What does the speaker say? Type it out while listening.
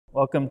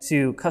Welcome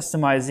to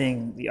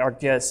customizing the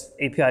ArcGIS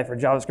API for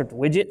JavaScript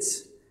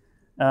widgets.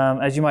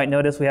 As you might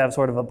notice, we have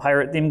sort of a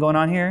pirate theme going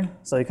on here,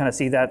 so you kind of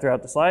see that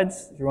throughout the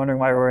slides, if you're wondering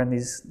why we're wearing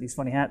these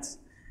funny hats.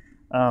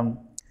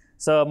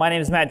 So my name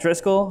is Matt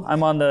Driscoll.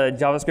 I'm on the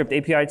JavaScript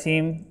API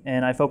team,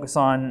 and I focus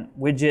on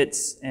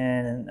widgets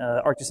and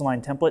ArcGIS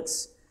Align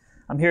templates.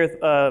 I'm here with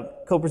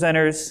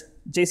co-presenters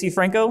JC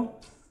Franco.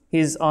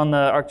 He's on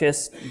the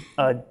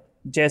ArcGIS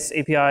JS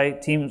API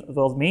team as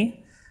well as me.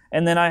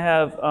 And then I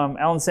have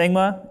Alan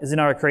Sangma is in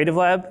our creative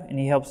lab, and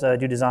he helps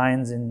do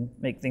designs and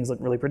make things look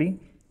really pretty.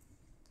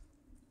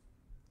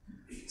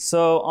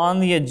 So on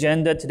the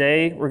agenda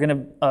today, we're going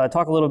to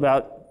talk a little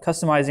about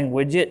customizing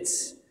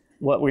widgets,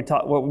 what we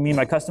mean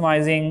by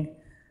customizing,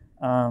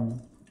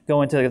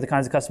 go into the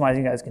kinds of customizing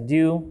you guys can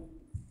do.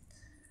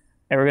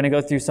 And we're going to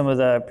go through some of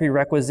the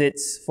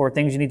prerequisites for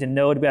things you need to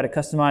know to be able to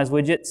customize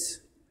widgets.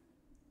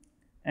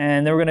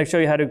 And then we're going to show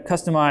you how to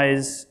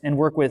customize and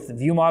work with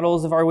view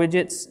models of our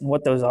widgets and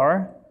what those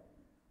are.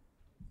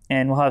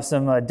 And we'll have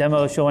some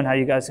demos showing how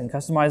you guys can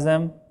customize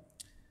them.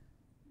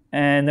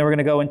 And then we're going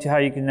to go into how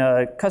you can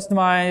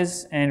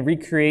customize and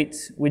recreate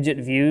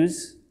widget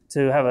views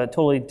to have a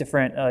totally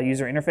different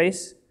user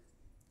interface.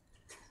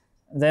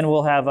 Then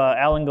we'll have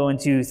Alan go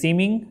into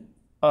theming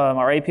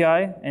our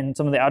API and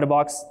some of the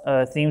out-of-box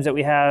themes that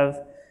we have,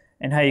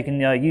 and how you can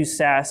use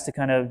Sass to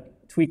kind of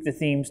tweak the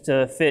themes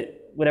to fit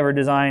whatever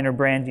design or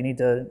brand you need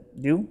to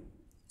do.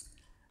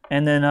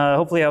 And then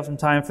hopefully have some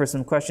time for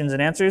some questions and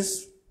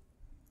answers.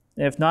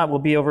 If not, we'll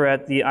be over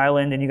at the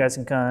island and you guys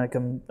can kind of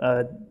come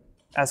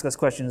ask us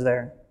questions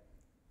there.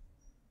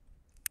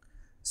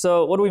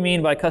 So what do we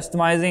mean by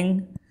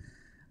customizing?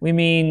 We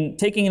mean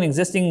taking an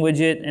existing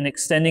widget and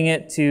extending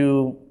it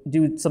to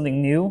do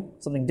something new,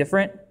 something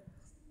different.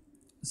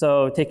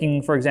 So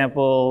taking, for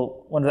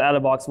example, one of the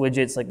out-of-box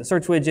widgets like the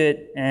search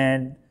widget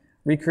and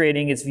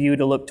recreating its view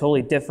to look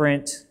totally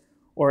different,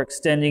 or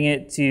extending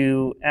it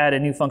to add a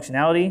new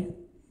functionality.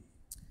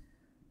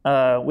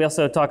 We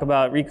also talk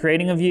about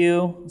recreating a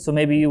view. So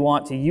maybe you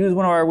want to use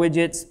one of our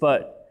widgets,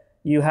 but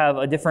you have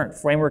a different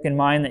framework in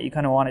mind that you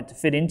kind of want it to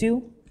fit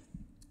into.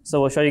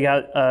 So we'll show you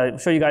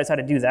guys how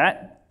to do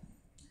that.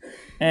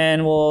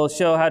 And we'll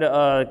show how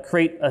to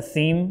create a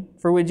theme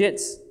for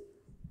widgets.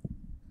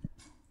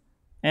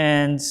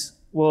 And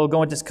we'll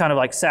go into kind of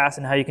like Sass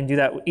and how you can do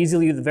that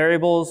easily with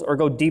variables, or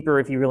go deeper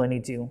if you really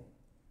need to.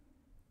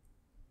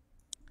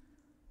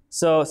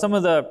 So some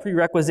of the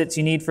prerequisites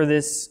you need for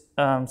this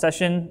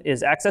session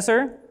is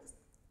Accessor.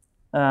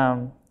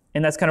 And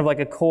that's kind of like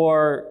a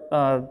core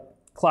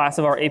class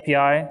of our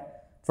API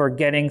for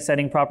getting,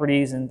 setting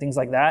properties, and things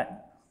like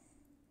that.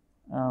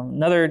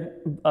 Another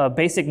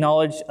basic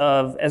knowledge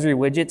of Esri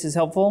widgets is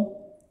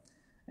helpful.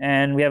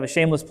 And we have a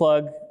shameless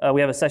plug.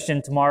 We have a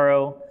session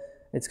tomorrow.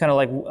 It's kind of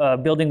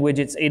like building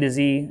widgets A to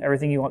Z,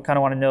 everything you kind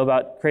of want to know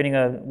about creating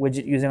a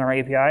widget using our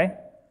API.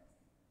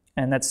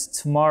 And that's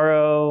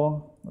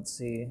tomorrow, let's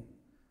see.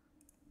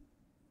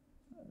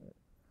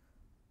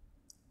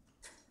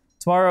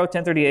 Tomorrow,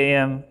 10:30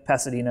 a.m.,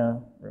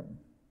 Pasadena room.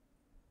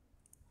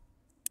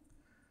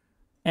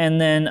 And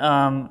then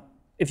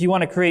if you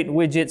want to create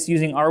widgets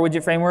using our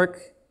widget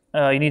framework,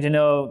 you need to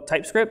know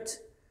TypeScript.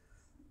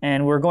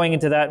 And we're going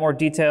into that more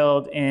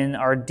detailed in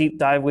our deep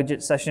dive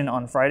widget session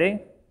on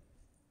Friday.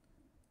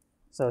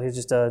 So here's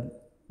just a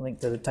link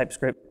to the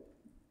TypeScript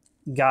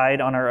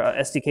guide on our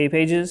SDK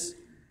pages.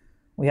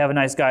 We have a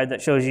nice guide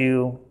that shows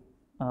you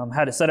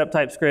how to set up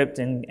TypeScript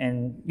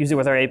and use it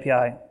with our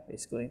API,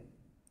 basically.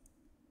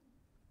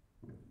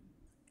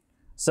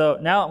 So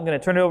now I'm going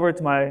to turn it over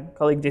to my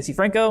colleague JC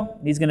Franco.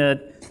 He's going to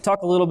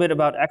talk a little bit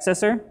about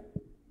Accessor.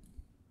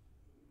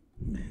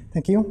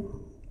 Thank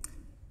you.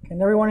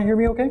 Can everyone hear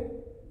me okay?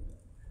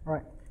 All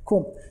right,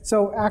 cool.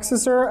 So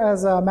Accessor,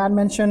 as Matt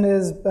mentioned,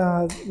 is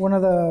one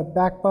of the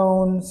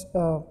backbones,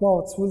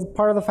 well, it's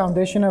part of the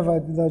foundation of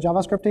the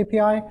JavaScript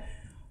API.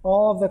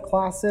 All of the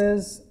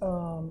classes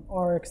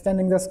are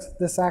extending this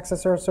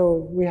Accessor,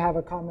 so we have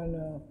a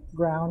common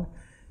ground.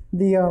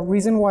 The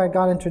reason why it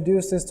got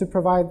introduced is to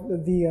provide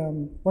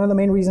one of the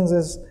main reasons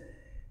is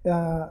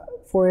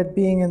for it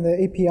being in the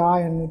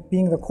API and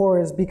being the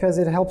core is because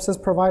it helps us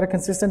provide a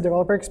consistent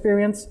developer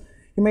experience.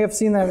 You may have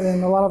seen that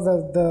in a lot of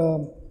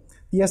the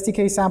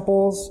SDK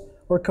samples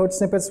or code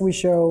snippets we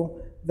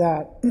show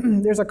that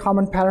there's a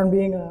common pattern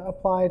being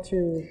applied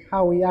to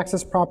how we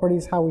access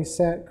properties, how we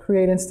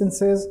create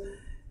instances,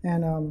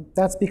 and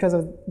that's because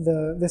of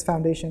this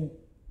foundation.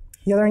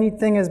 The other neat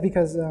thing is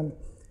because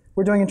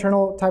we're doing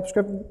internal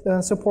TypeScript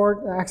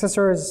support.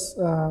 Accessor is,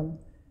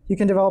 you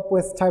can develop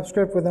with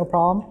TypeScript with no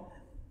problem.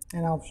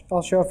 And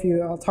I'll show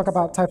I'll talk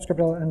about TypeScript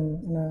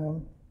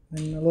in a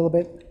little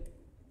bit.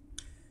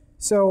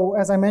 So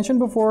as I mentioned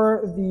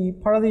before,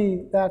 part of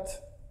that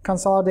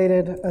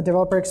consolidated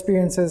developer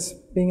experience is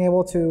being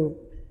able to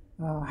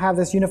have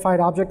this unified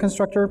object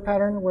constructor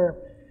pattern where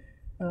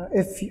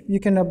if you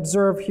can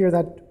observe here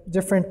that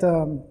different,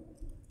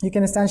 you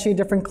can instantiate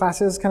different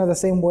classes kind of the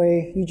same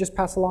way. You just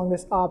pass along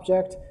this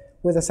object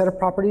with a set of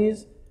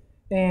properties,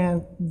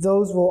 and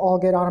those will all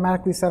get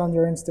automatically set on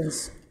your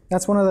instance.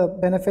 That's one of the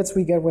benefits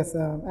we get with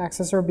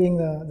Accessor being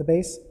the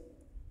base.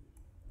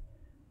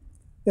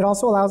 It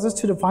also allows us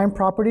to define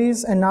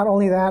properties, and not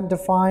only that,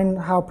 define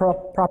how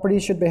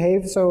properties should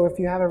behave. So if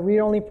you have a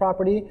read-only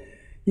property,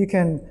 you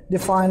can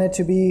define it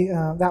to be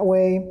that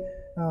way.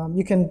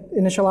 You can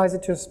initialize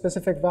it to a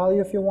specific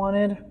value if you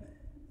wanted.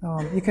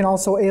 You can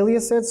also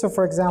alias it. So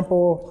for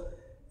example,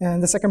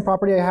 and the second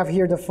property I have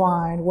here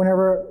defined,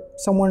 whenever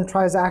someone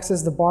tries to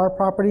access the bar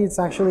property, it's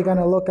actually going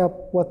to look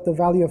up what the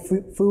value of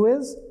foo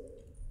is.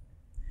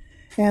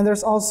 And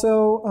there's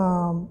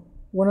also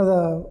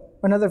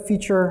another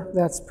feature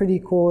that's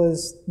pretty cool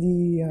is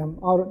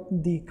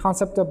the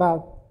concept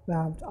about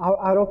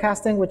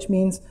autocasting, which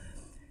means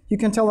you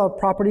can tell a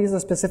property is a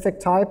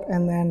specific type,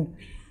 and then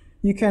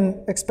you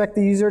can expect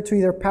the user to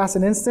either pass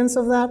an instance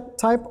of that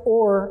type,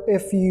 or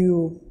if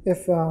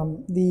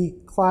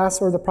the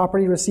class or the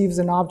property receives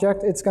an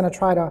object, it's going to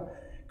try to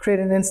create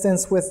an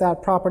instance with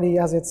that property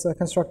as its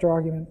constructor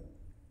argument.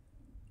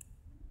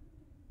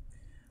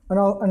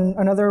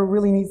 Another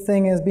really neat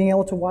thing is being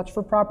able to watch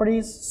for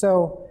properties.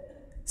 So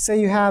say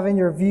you have in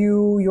your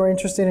view, you're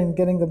interested in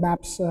getting the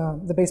maps,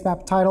 the base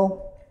map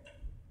title.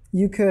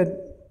 You could,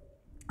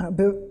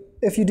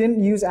 if you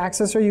didn't use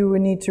Accessor, you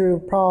would need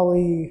to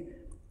probably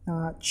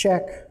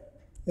check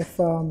if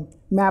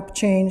map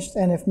changed,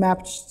 and if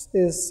map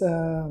is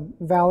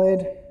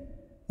valid,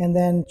 and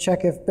then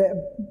check if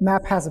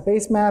map has a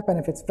base map, and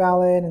if it's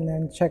valid, and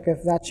then check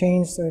if that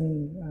changed,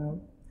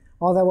 and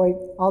all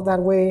that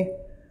way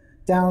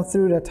down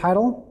through the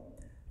title.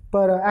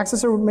 But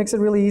Accessor makes it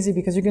really easy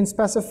because you can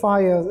specify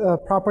a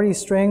property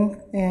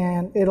string,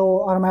 and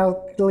it'll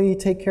automatically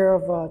take care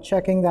of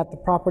checking that the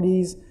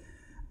properties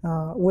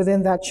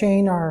within that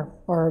chain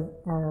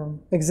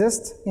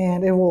exist,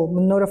 and it will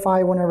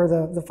notify whenever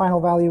the final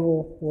value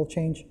will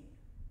change.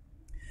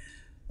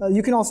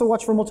 You can also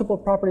watch for multiple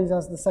properties,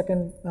 as the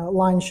second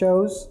line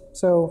shows.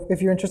 So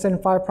if you're interested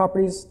in 5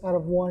 properties out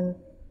of one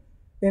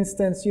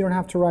instance, you don't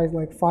have to write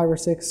like 5 or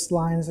 6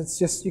 lines. It's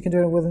just, you can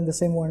do it within the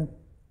same one.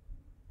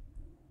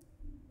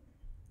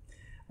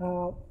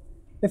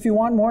 If you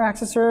want more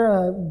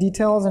Accessor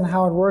details and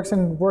how it works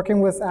and working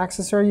with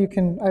Accessor,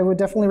 I would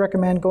definitely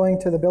recommend going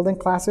to the building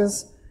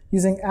classes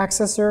using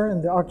Accessor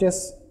and the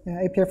ArcGIS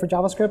API for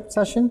JavaScript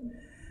session.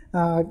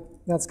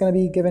 That's going to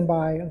be given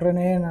by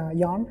Rene and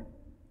Juan.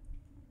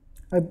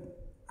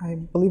 I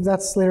believe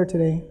that's later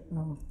today.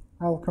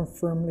 I'll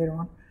confirm later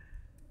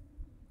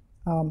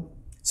on.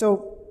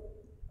 So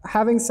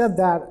having said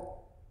that,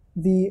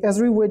 the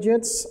Esri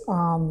widgets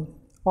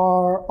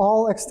are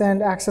all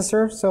extend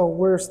Accessor, so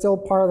we're still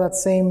part of that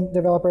same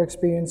developer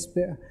experience.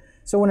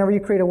 So whenever you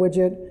create a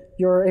widget,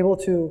 you're able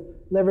to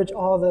leverage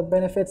all the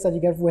benefits that you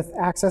get with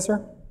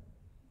Accessor.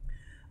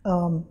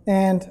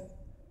 And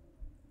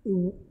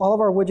all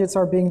of our widgets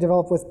are being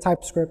developed with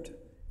TypeScript.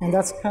 And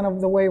that's kind of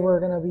the way we're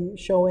going to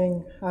be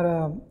showing how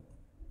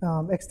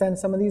to extend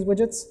some of these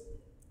widgets.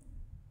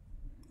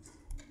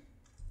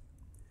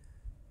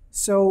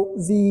 So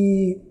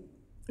the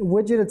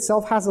widget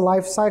itself has a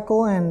life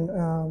cycle, and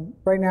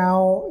right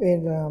now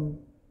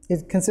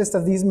it consists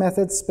of these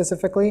methods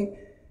specifically,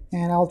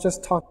 and I'll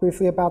just talk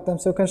briefly about them.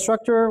 So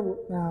constructor,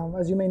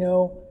 as you may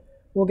know,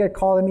 will get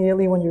called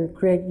immediately when you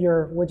create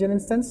your widget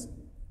instance,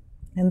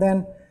 and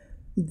then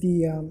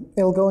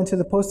it'll go into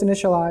the post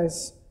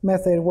initialize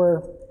method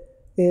where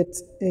it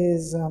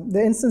is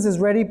the instance is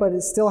ready, but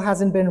it still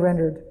hasn't been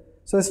rendered.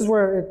 So this is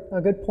where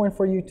a good point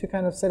for you to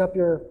kind of set up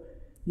your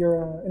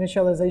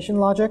initialization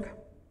logic.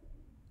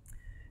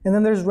 And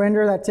then there's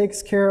render that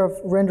takes care of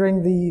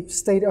rendering the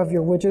state of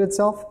your widget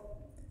itself.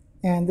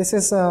 And this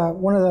is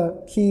one of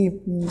the key,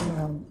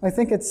 I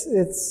think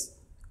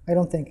I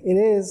don't think, it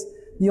is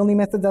the only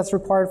method that's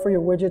required for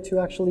your widget to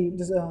actually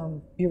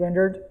be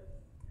rendered.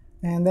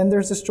 And then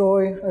there's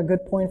destroy, a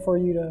good point for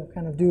you to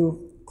kind of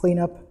do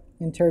cleanup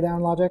and tear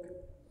down logic.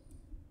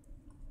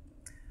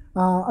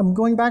 I'm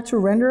going back to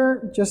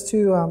render just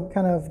to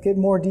kind of get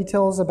more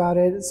details about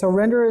it. So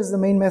render is the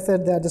main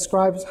method that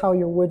describes how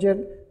your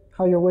widget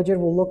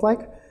will look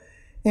like.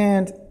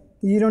 And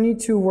you don't need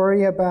to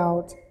worry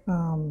about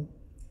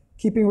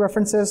keeping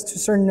references to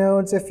certain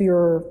nodes if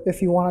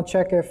you want to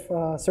check if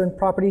a certain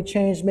property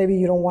changed. Maybe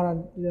you don't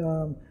want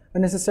to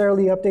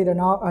necessarily update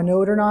a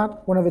node or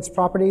not, one of its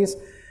properties.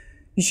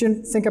 You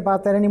shouldn't think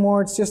about that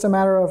anymore. It's just a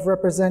matter of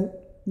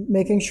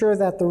making sure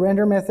that the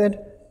render method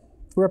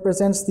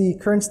represents the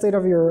current state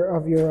of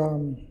your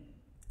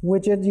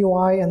widget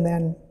UI, and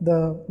then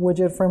the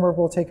widget framework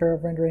will take care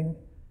of rendering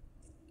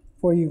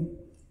for you.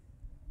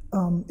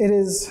 It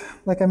is,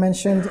 like I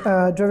mentioned,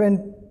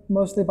 driven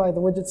mostly by the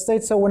widget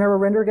state. So whenever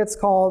render gets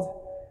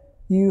called,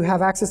 you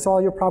have access to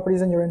all your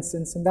properties in your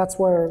instance, and that's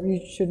where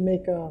you should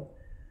make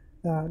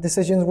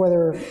decisions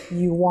whether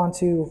you want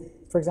to,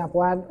 for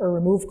example, add or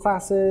remove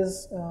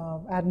classes,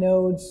 add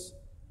nodes,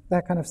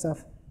 that kind of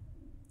stuff.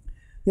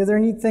 The other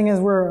neat thing is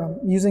we're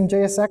using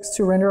JSX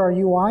to render our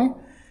UI,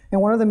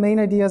 and one of the main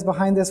ideas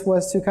behind this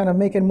was to kind of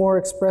make it more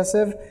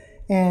expressive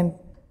and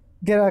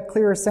get a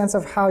clearer sense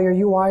of how your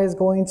UI is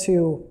going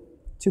to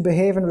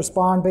behave and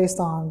respond based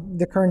on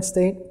the current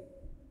state.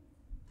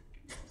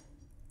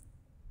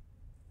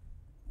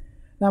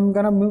 Now I'm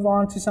going to move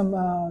on to some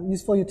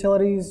useful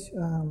utilities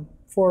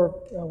for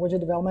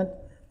widget development.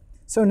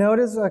 So Node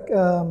is, I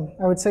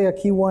would say, a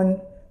key one.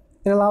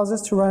 It allows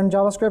us to run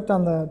JavaScript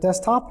on the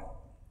desktop.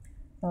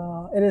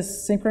 It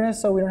is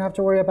synchronous, so we don't have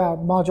to worry about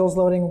modules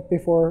loading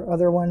before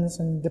other ones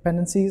and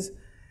dependencies.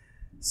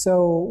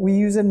 So we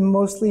use it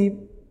mostly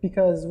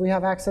because we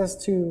have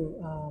access to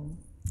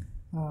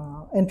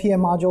NPM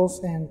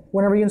modules, and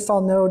whenever you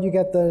install Node, you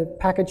get the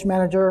package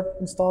manager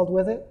installed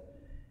with it.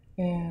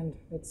 And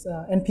it's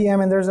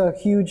NPM, and there's a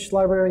huge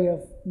library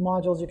of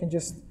modules you can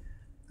just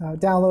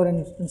download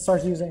and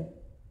start using.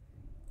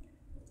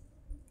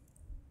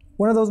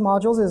 One of those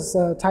modules is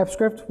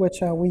TypeScript,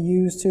 which we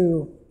use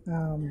to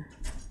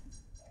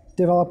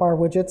develop our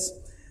widgets.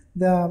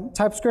 The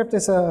TypeScript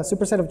is a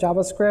superset of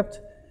JavaScript.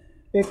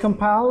 It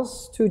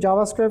compiles to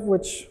JavaScript,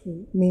 which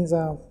means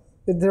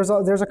there's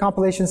a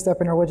compilation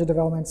step in our widget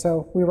development.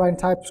 So we write in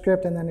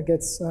TypeScript, and then it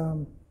gets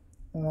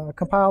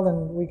compiled,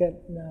 and we get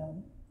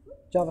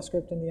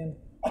JavaScript in the end.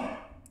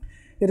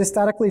 It is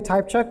statically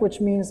type checked, which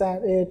means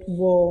that it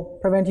will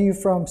prevent you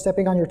from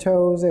stepping on your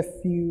toes if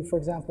you, for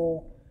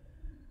example,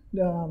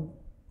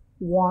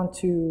 want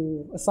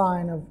to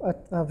assign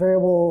a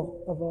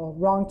variable of a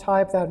wrong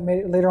type that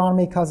later on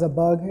may cause a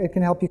bug. It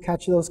can help you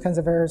catch those kinds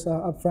of errors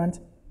up front.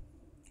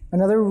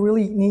 Another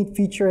really neat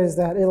feature is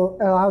that it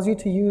allows you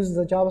to use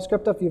the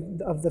JavaScript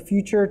of the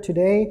future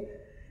today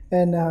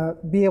and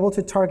be able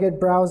to target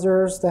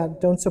browsers that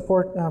don't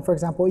support, for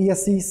example,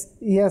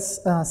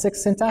 ES6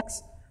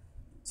 syntax.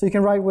 So you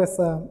can write with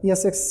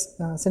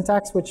ES6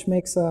 syntax, which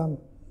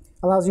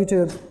allows you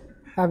to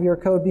have your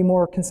code be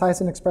more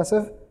concise and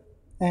expressive.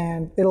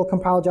 And it'll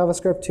compile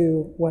JavaScript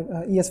to what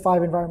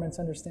ES5 environments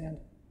understand.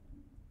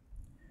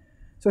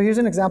 So here's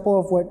an example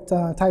of what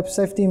type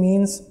safety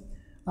means.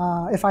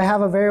 If I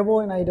have a variable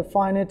and I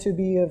define it to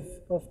be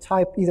of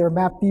type either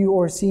map view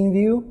or scene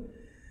view,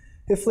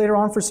 if later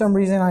on for some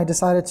reason I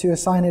decided to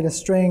assign it a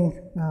string,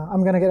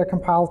 I'm going to get a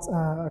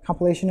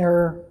compilation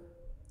error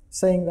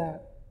saying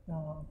that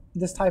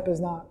this type is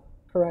not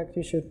correct.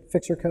 You should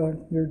fix your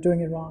code. You're doing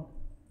it wrong.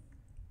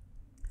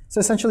 So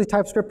essentially,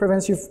 TypeScript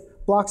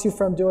blocks you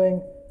from doing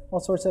all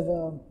sorts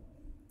of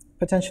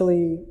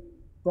potentially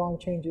wrong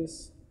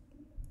changes.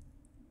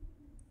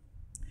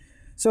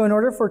 So in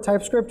order for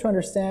TypeScript to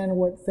understand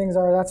what things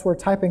are, that's where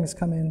typings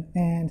come in.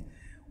 And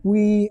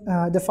we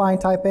define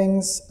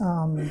typings.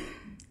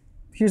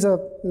 Here's a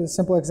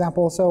simple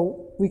example.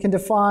 So we can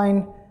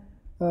define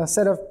a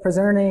set of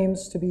presenter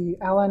names to be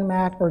Alan,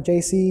 Matt, or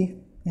JC.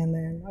 And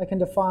then I can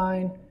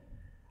define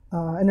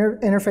an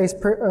interface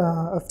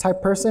of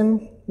type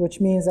person,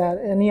 which means that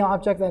any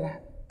object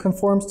that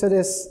conforms to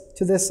this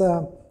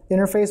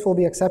interface will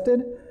be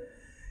accepted.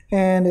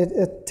 And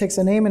it takes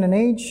a name and an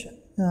age,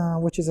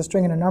 which is a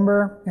string and a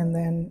number. And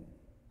then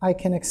I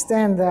can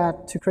extend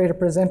that to create a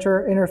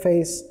presenter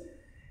interface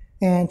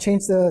and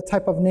change the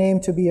type of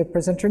name to be a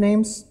presenter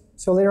names.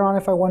 So later on,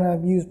 if I want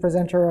to use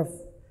presenter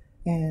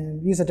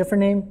and use a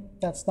different name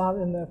that's not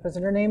in the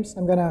presenter names,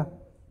 I'm going to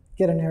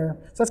get an error.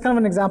 So that's kind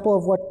of an example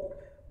of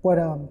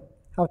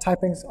how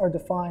typings are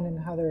defined and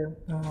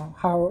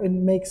how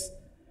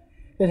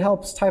it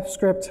helps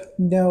TypeScript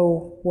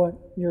know what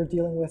you're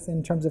dealing with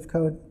in terms of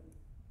code.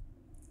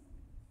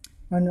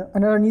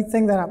 Another neat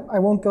thing that I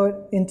won't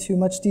go into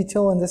much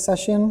detail in this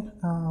session,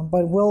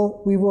 but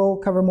we will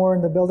cover more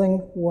in the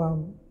building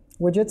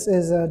widgets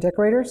is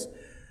decorators.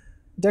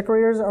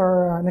 Decorators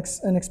are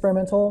an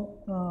experimental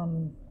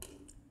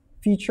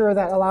feature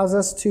that allows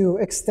us to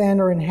extend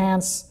or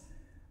enhance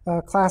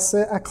a class,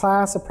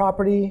 a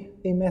property,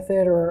 a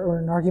method, or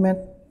an argument.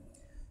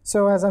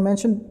 So as I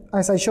mentioned,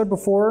 as I showed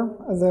before,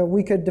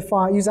 we could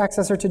use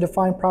Accessor to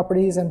define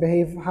properties and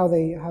behave how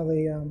they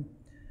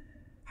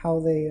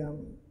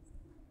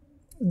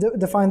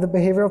define the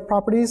behavior of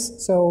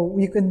properties. So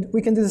we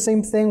can do the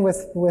same thing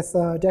with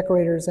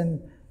decorators.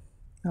 And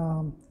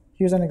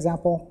here's an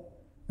example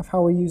of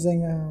how we're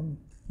using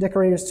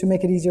decorators to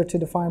make it easier to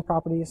define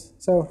properties.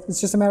 So it's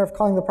just a matter of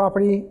calling the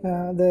property,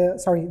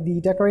 the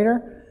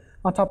decorator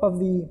on top of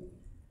the,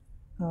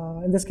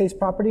 in this case,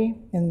 property,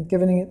 and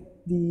giving it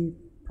the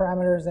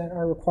parameters that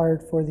are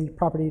required for the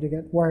property to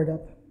get wired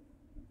up.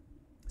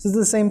 This is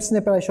the same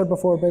snippet I showed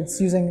before, but it's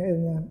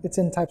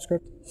in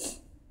TypeScript.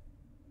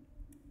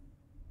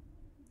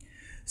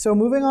 So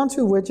moving on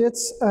to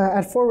widgets,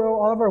 at 4.0,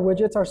 all of our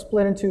widgets are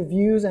split into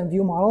views and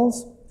view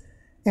models.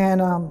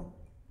 And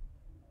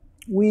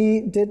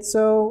we did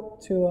so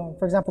to,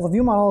 for example, the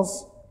view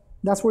models,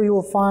 that's where you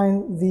will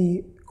find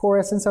the core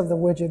essence of the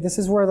widget. This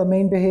is where the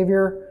main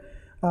behavior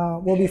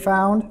will be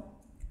found.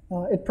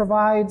 It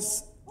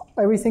provides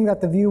everything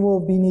that the view will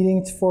be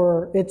needing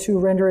for it to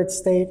render its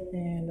state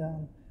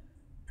and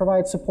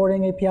provide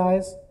supporting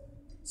APIs.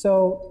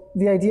 So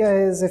the idea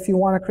is if you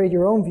want to create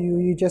your own view,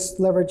 you just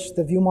leverage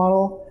the view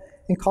model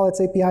and call its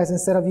APIs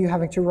instead of you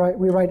having to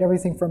rewrite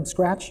everything from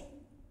scratch.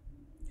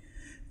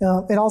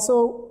 It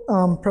also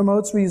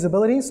promotes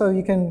reusability. So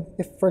you can,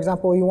 if for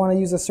example, you want to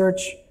use a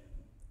search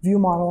view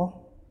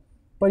model,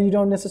 but you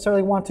don't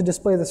necessarily want to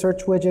display the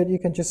search widget, you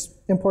can just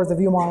import the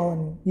view model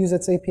and use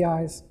its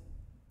APIs.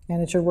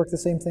 and it should work the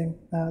same thing,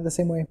 the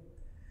same way.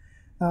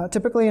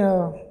 Typically in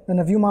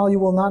a view model, you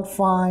will not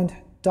find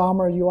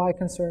DOM or UI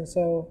concerns,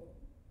 so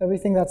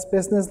everything that's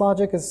business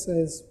logic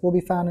will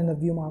be found in a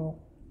view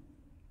model.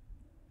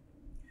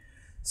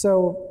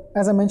 So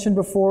as I mentioned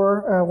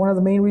before, one of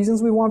the main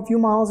reasons we want view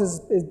models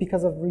is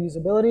because of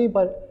reusability,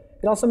 but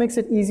it also makes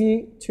it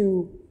easy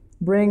to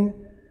bring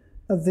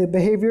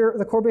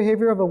the core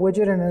behavior of a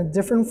widget in a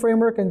different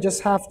framework and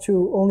just have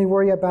to only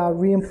worry about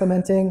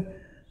re-implementing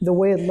the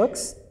way it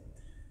looks.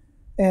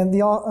 And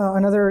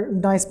another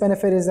nice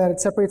benefit is that it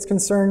separates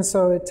concerns,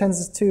 so it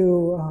tends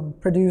to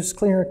produce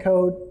cleaner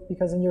code,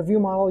 because in your view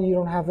model you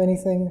don't have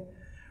anything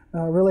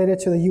related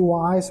to the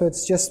UI, so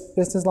it's just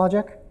business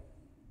logic.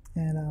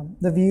 And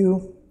the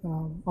view,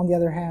 on the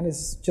other hand,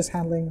 is just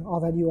handling all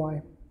that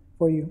UI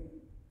for you.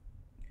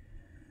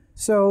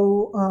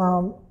 So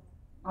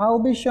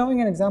I'll be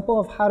showing an example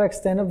of how to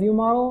extend a view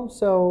model.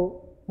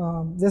 So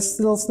this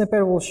little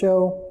snippet will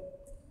show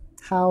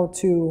how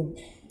to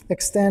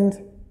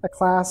extend a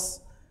class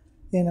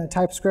in a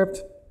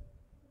TypeScript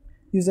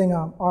using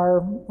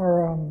R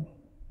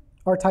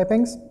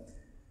typings.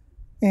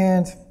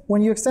 And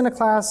when you extend a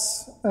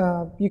class,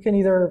 you can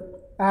either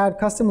add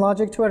custom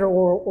logic to it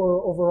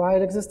or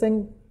override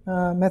existing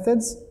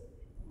methods.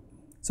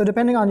 So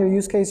depending on your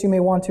use case, you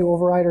may want to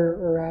override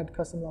or add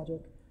custom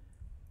logic.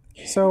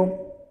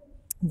 So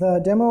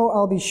the demo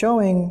I'll be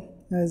showing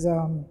is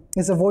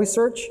a voice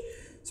search.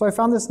 So I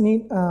found this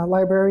neat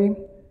library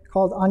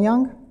called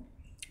Anyang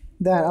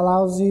that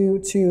allows you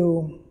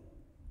to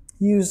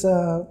use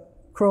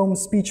Chrome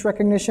speech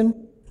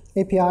recognition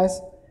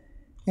APIs.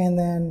 And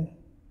then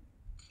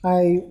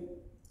I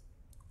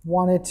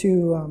wanted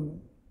to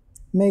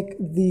make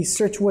the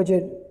search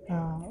widget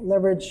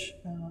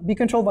be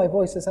controlled by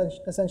voice,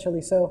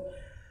 essentially. So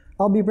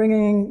I'll be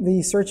bringing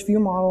the search view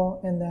model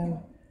and then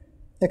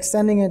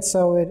extending it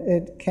so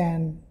it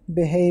can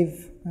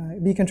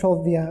be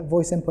controlled via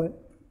voice input.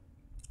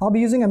 I'll be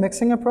using a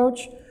mixing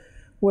approach,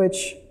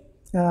 which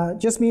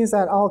just means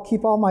that I'll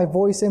keep all my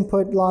voice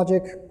input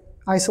logic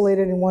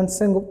isolated in one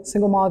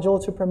single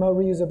module to promote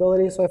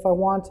reusability. So if I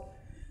want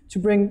to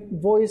bring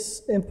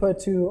voice input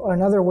to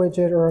another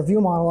widget or a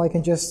view model, I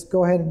can just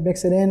go ahead and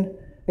mix it in,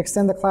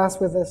 extend the class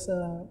with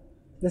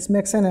this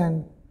mixin,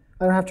 and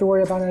I don't have to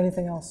worry about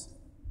anything else.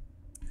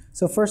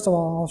 So first of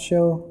all, I'll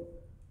show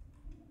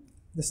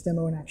this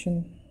demo in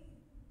action.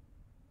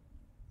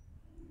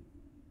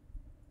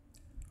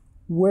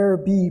 Where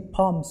be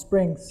Palm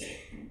Springs?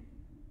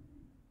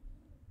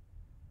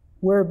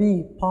 Where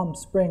be Palm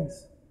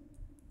Springs?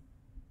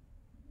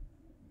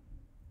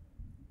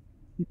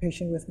 Be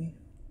patient with me.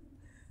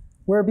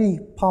 Where be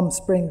Palm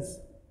Springs?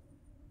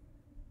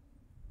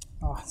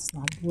 Oh, it's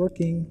not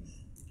working.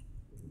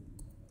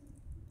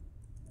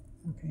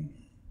 Okay.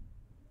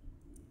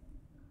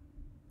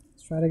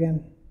 Let's try it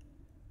again.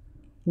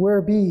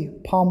 Where be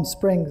Palm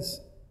Springs?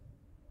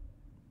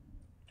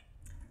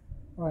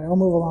 All right, I'll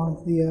move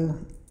along.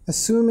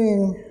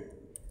 Assuming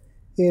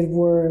it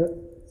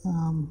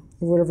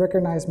would have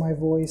recognized my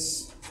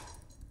voice.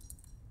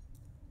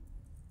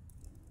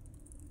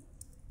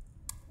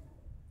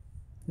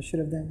 I should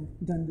have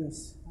done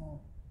this.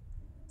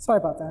 Sorry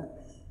about that.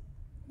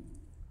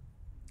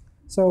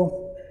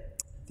 So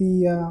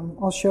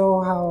I'll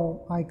show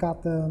how I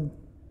got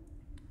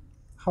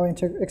how I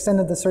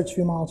extended the search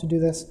view model to do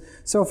this.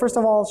 So first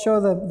of all, I'll show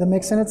the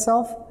mixin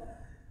itself.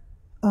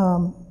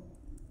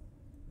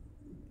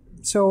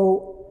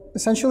 So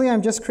essentially,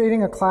 I'm just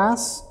creating a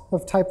class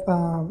of type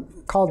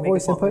called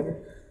voice input.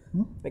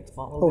 Make the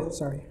font a little bit. Oh,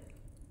 sorry.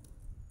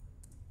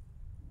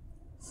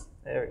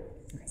 There we go.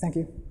 Okay, thank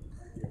you.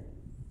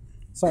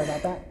 Sorry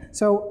about that.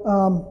 So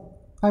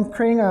I'm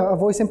creating a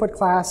voice input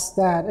class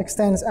that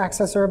extends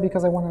accessor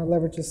because I want to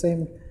leverage the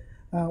same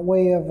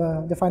way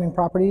of defining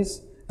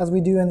properties as we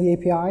do in the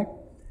API.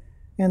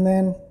 And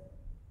then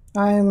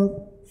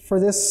for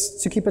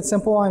this, to keep it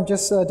simple, I'm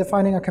just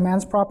defining a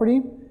commands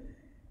property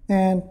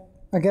and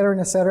a getter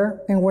and a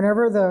setter. And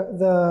whenever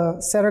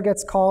the setter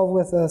gets called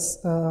with a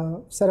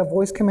set of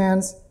voice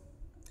commands,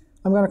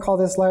 I'm going to call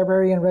this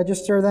library and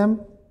register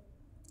them.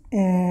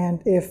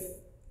 And if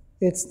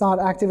it's not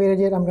activated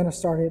yet, I'm going to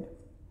start it.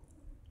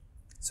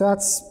 So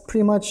that's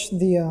pretty much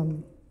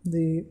the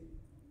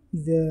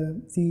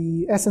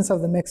essence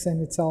of the mixin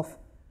itself.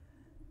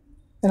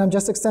 And I'm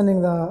just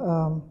extending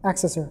the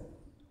accessor.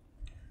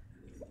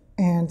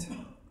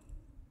 And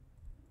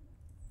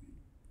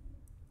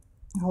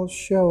I'll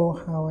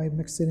show how I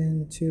mixed it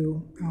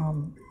into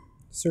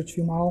search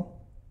view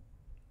model.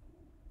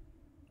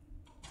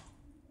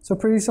 So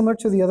pretty similar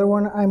to the other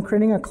one, I'm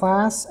creating a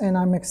class and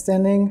I'm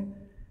extending,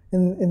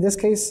 in this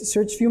case,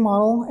 search view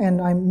model, and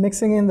I'm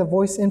mixing in the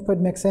voice input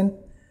mixin,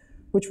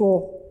 which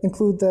will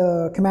include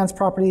the commands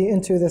property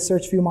into the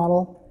search view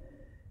model.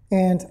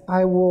 And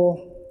I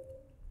will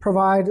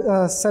provide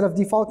a set of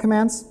default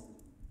commands,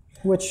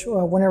 which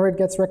whenever it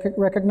gets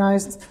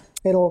recognized,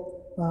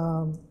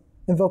 it'll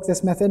invoke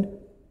this method.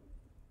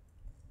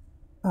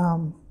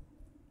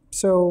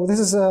 So this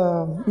is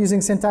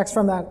using syntax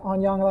from that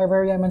Anyang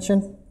library I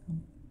mentioned.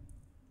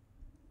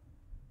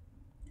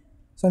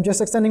 So I'm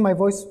just extending my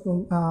voice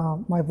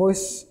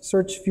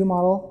search view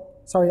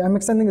model. Sorry, I'm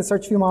extending the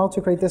search view model to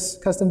create this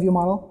custom view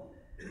model.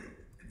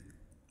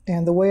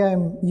 And the way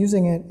I'm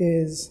using it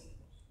is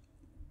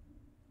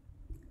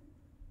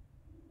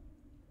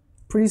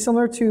pretty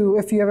similar to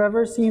if you have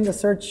ever seen the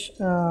search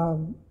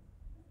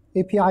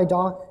API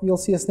doc, you'll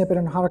see a snippet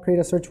on how to create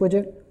a search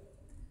widget.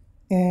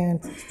 And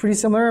it's pretty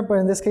similar, but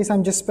in this case,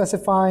 I'm just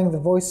specifying the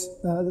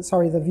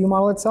the view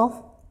model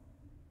itself.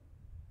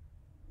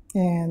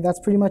 And that's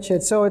pretty much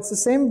it. So it's the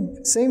same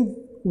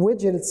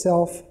widget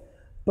itself,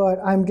 but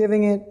I'm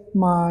giving it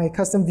my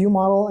custom view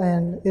model,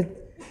 and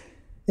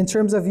in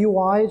terms of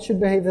UI, it should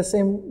behave the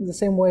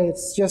same way.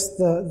 It's just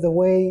the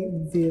way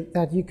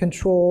that you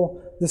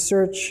control the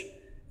search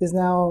is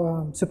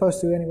now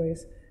supposed to,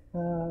 anyways,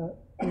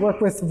 work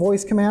with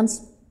voice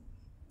commands,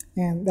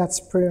 and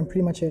that's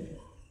pretty much it.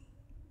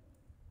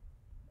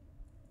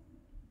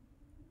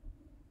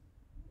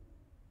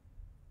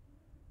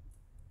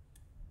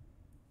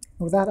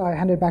 With that, I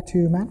hand it back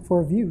to Matt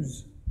for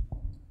views.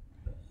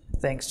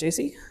 Thanks,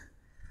 JC.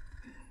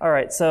 All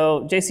right,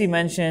 so JC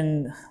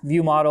mentioned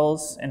view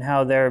models and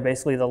how they're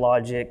basically the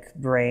logic,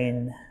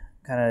 brain,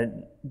 kind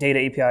of data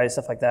APIs,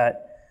 stuff like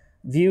that.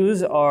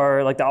 Views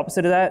are like the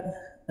opposite of that.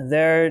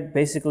 They're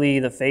basically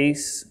the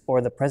face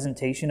or the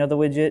presentation of the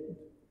widget,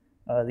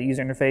 the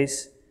user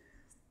interface.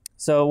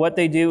 So what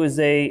they do is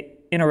they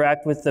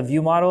interact with the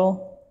view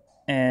model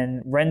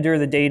and render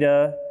the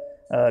data,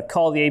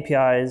 call the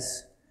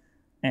APIs,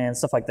 and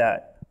stuff like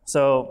that.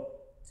 So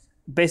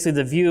basically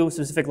the view,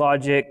 specific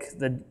logic,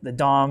 the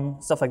DOM,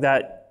 stuff like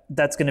that,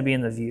 that's going to be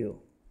in the view.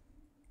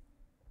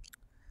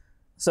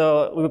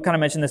 So we kind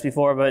of mentioned this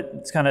before,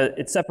 but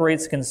it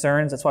separates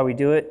concerns. That's why we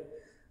do it.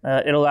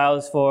 It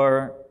allows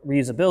for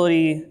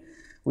reusability.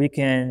 We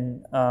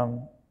can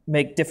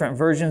make different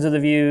versions of the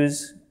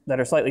views that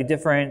are slightly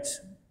different,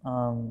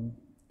 and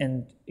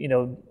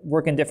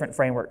work in different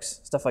frameworks,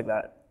 stuff like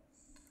that.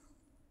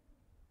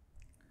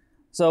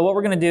 So what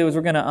we're going to do is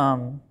we're going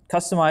to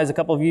customize a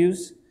couple of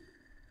views.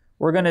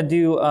 We're going to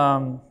do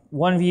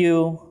one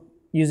view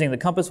using the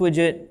compass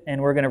widget,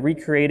 and we're going to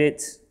recreate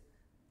it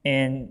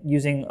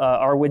using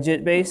our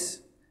widget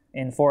base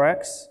in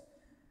 4X.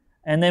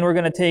 And then we're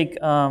going to take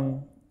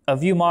a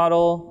view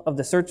model of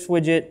the search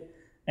widget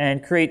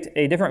and create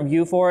a different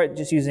view for it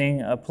just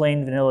using a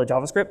plain vanilla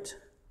JavaScript.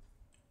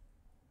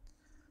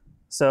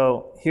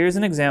 So here's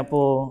an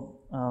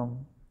example,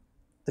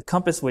 the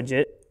compass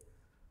widget.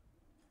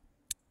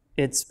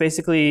 It's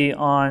basically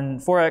on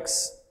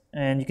 4X,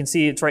 and you can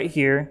see it's right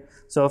here.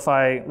 So if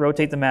I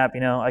rotate the map,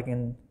 I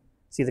can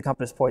see the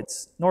compass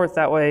points north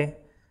that way.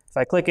 If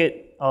I click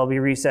it, I'll be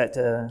reset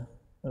to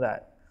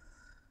that.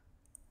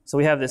 So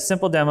we have this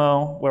simple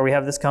demo where we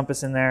have this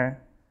compass in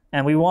there,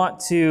 and we want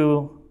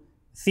to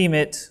theme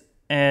it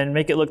and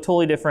make it look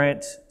totally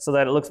different so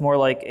that it looks more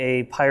like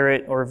a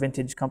pirate or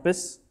vintage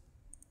compass.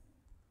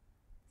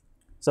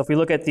 So if we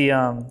look at the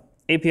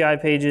API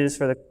pages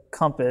for the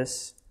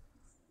compass,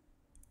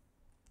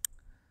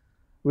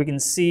 we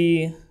can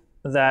see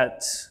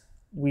that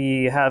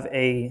we have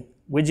a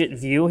widget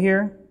view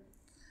here.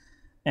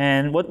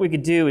 And what we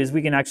could do is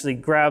we can actually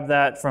grab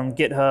that from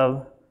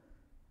GitHub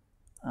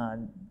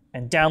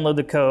and download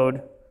the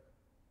code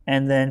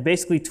and then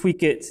basically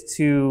tweak it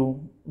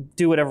to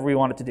do whatever we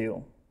want it to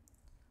do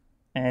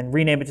and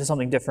rename it to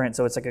something different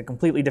so it's like a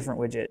completely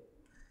different widget.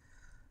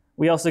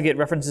 We also get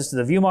references to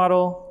the view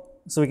model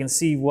so we can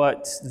see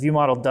what the view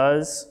model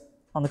does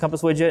on the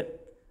compass widget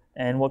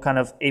and what kind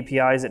of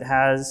APIs it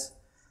has.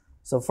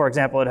 So for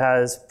example, it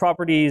has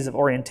properties of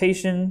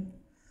orientation.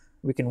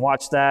 We can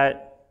watch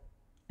that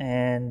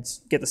and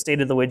get the state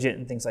of the widget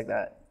and things like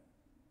that.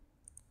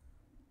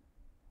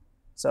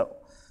 So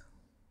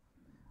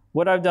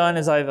what I've done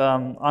is I've,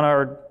 on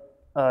our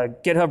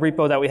GitHub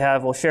repo that we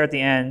have, we'll share at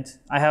the end,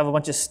 I have a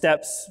bunch of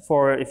steps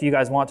for if you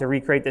guys want to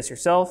recreate this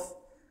yourself,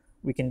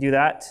 we can do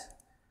that.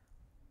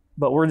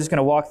 But we're just going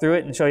to walk through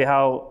it and show you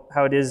how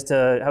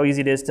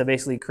easy it is to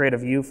basically create a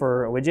view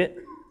for a widget.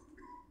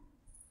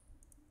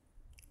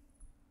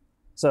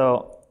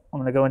 So I'm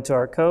going to go into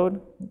our code.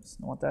 Oops,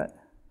 don't want that.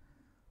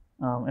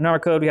 In our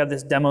code, we have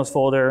this demos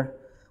folder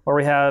where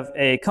we have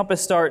a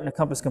compass start and a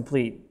compass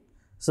complete.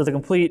 So the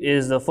complete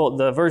is the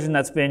version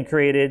that's been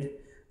created.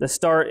 The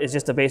start is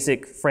just a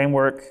basic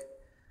framework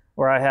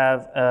where I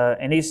have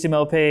an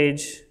HTML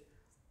page,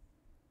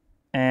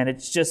 and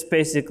it's just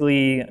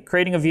basically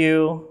creating a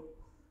view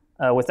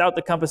without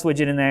the compass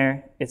widget in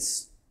there.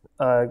 It's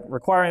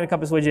requiring the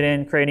compass widget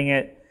in, creating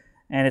it,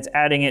 and it's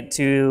adding it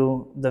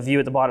to the view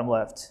at the bottom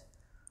left.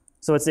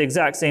 So it's the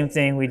exact same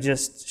thing we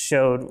just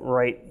showed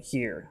right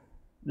here.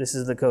 This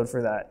is the code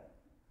for that.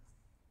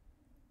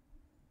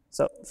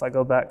 So if I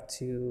go back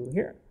to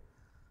here,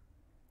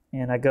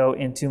 and I go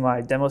into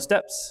my demo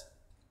steps,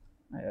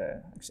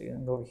 actually I'm going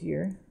to go over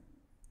here,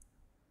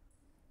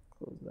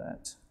 close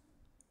that.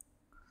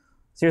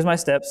 So here's my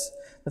steps.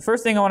 The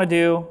first thing I want to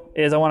do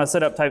is I want to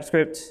set up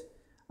TypeScript.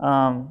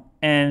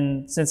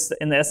 And since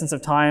in the essence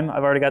of time,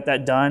 I've already got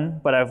that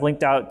done, but I've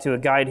linked out to a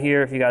guide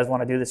here if you guys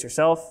want to do this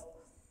yourself.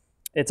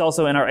 It's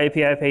also in our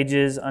API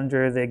pages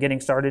under the Getting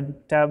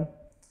Started tab.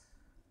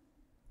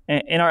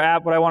 In our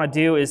app, what I want to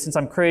do is, since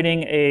I'm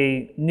creating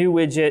a new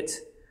widget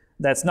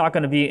that's not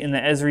going to be in the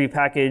Esri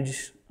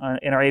package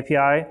in our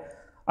API,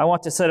 I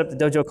want to set up the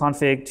Dojo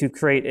config to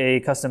create a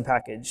custom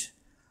package.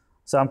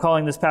 So I'm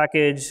calling this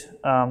package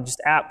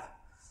just app,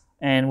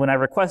 and when I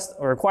request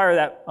or require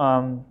that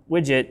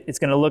widget, it's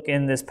going to look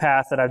in this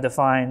path that I've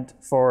defined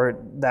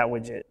for that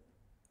widget.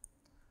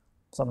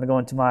 So I'm going to go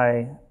into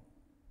my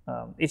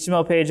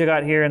HTML page I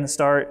got here in the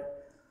start.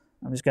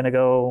 I'm just going to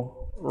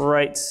go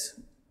right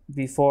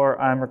before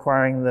I'm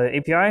requiring the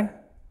API. I'm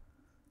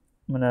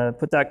going to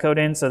put that code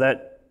in so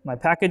that my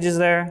package is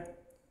there.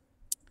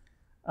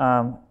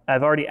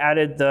 I've already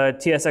added the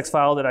TSX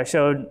file that I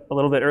showed a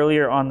little bit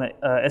earlier on the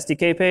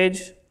SDK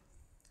page.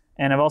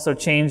 And I've also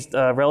changed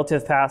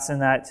relative paths in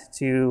that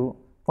to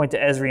point to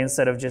Esri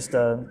instead of just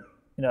a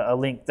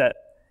link that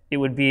it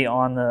would be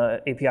on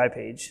the API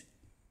page.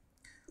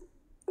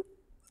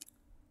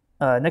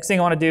 Next thing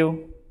I want to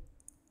do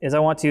is I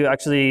want to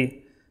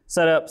actually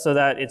set up so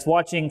that it's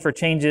watching for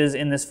changes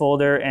in this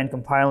folder and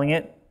compiling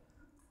it.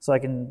 So I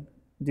can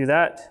do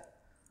that.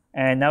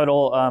 And now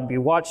it'll be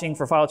watching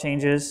for file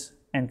changes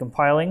and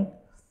compiling.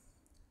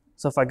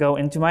 So if I go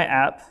into my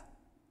app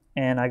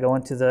and I go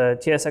into the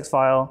TSX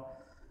file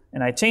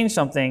and I change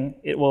something,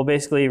 it will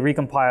basically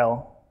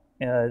recompile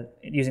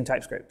using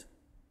TypeScript.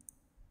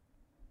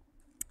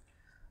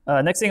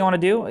 Next thing I want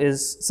to do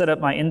is set up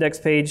my index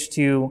page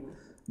to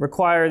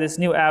require this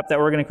new app that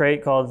we're going to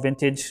create called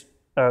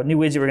new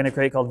widget we're going to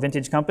create called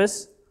Vintage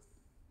Compass.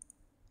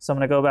 So I'm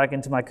going to go back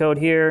into my code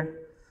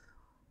here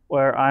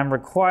where I'm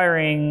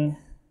requiring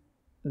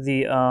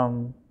the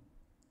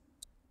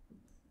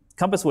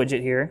compass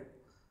widget here.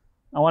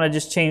 I want to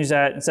just change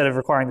that, instead of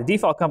requiring the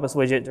default compass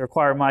widget, to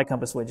require my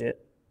compass widget.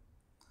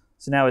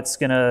 So now it's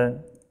going to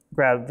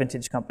grab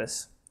Vintage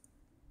Compass.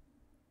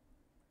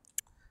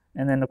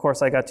 And then, of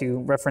course, I got to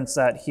reference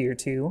that here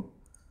too,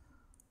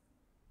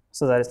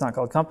 so that it's not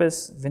called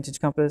compass, Vintage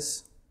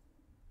Compass.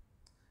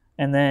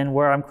 And then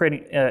where I'm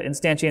creating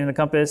instantiating the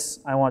compass,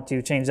 I want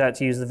to change that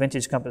to use the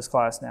Vintage Compass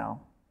class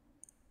now.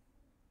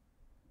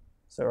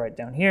 So right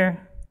down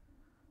here,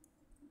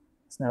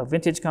 it's now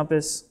Vintage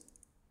Compass,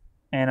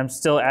 and I'm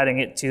still adding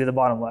it to the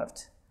bottom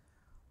left.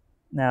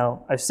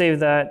 Now I've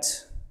saved that.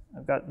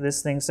 I've got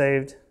this thing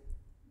saved.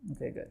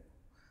 Okay, good.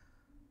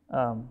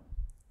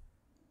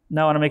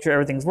 Now I want to make sure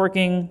everything's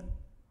working.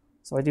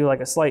 So I do like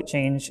a slight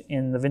change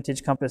in the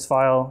Vintage Compass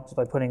file just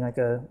by putting like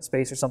a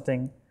space or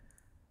something.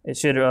 It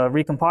should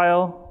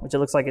recompile, which it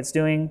looks like it's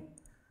doing.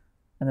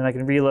 And then I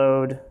can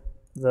reload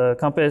the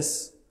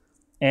compass,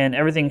 and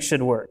everything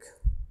should work.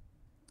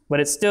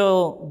 But it's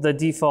still the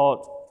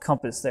default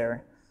compass there.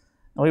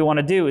 And what we want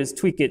to do is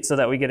tweak it so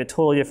that we get a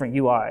totally different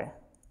UI.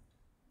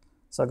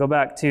 So I'll go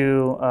back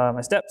to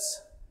my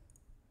steps.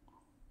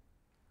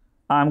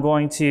 I'm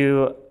going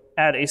to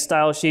add a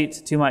style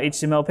sheet to my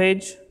HTML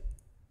page.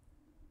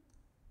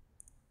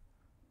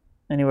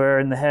 Anywhere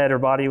in the head or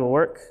body will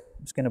work.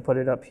 I'm just going to put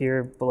it up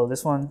here below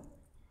this one.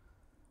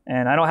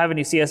 And I don't have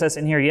any CSS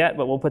in here yet,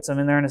 but we'll put some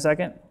in there in a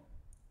second.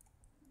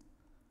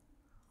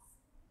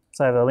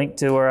 So I have a link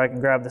to where I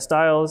can grab the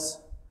styles.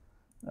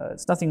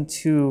 It's nothing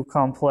too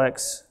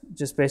complex,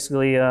 just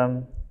basically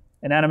an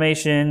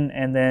animation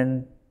and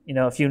then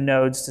a few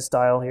nodes to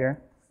style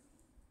here.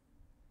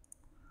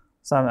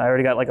 So I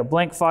already got like a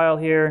blank file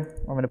here.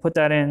 I'm going to put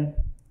that in.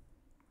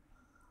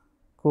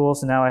 Cool,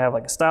 so now I have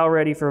like a style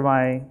ready for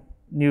my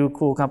new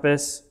cool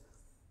compass.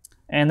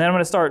 And then I'm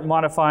going to start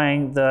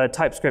modifying the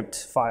TypeScript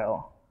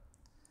file.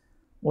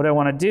 What I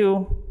want to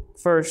do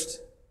first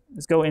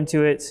is go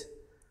into it,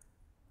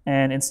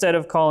 and instead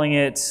of calling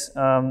it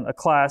a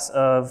class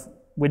of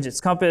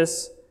Widgets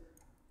Compass,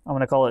 I'm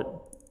going to call it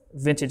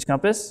Vintage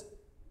Compass.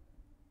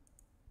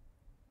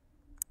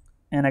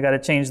 And I got to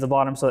change the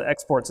bottom so it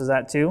exports as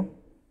that too.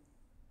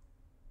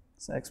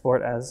 So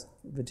export as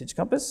Vintage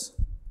Compass.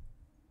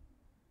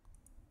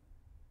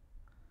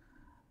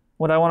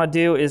 What I want to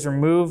do is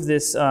remove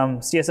this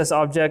CSS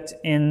object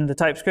in the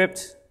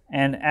TypeScript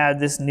and add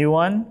this new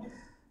one,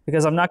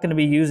 because I'm not going to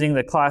be using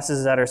the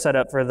classes that are set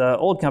up for the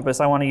old compass.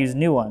 I want to use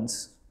new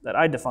ones that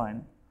I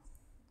define.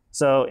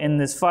 So in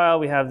this file,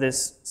 we have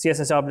this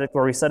CSS object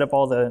where we set up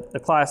all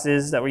the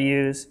classes that we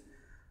use.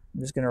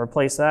 I'm just going to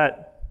replace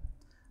that.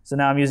 So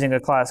now I'm using a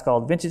class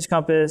called Vintage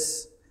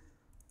Compass,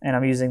 and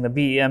I'm using the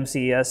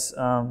BEM-CES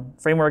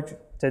framework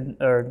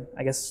or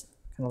I guess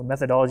kind of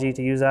methodology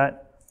to use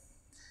that.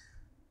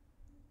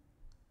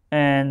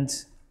 And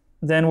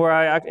then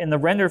where in the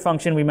render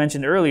function we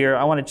mentioned earlier,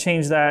 I want to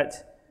change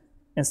that.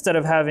 Instead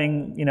of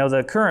having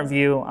the current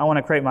view, I want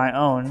to create my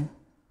own.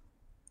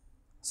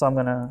 So I'm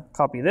going to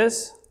copy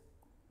this,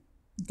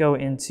 go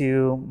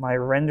into my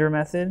render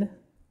method.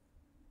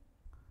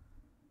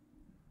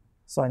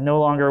 So I no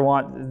longer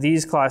want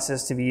these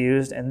classes to be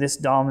used and this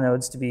DOM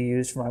nodes to be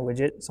used for my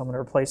widget. So I'm going to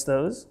replace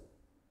those.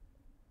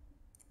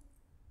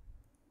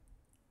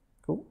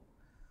 Cool.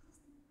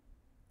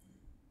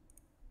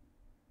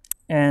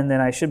 And then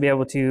I should be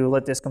able to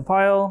let this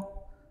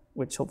compile,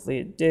 which hopefully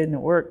it did and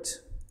it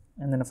worked.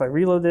 And then if I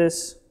reload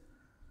this,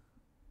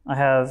 I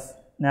have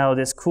now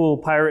this cool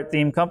pirate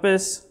theme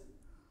compass,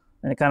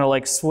 and it kind of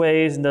like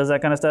sways and does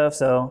that kind of stuff.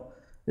 So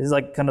this is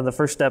like kind of the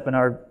first step in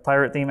our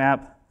pirate theme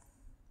app,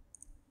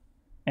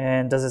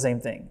 and does the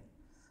same thing.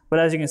 But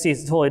as you can see,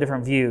 it's a totally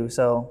different view.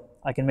 So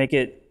I can make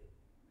it,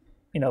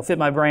 fit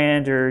my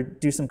brand or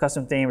do some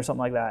custom theme or something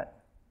like that.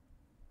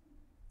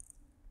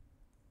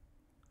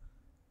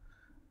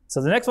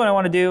 So the next one I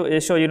want to do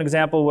is show you an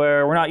example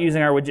where we're not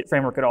using our widget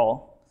framework at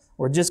all.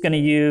 We're just going to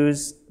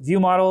use view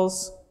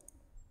models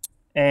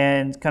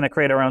and kind of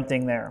create our own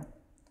thing there.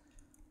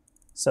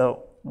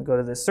 So we'll go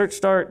to this search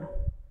start.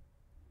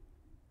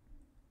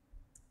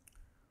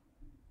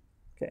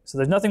 Okay, so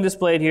there's nothing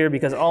displayed here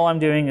because all I'm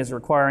doing is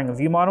requiring a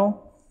view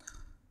model.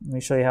 Let me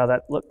show you how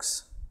that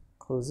looks.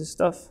 Close this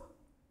stuff.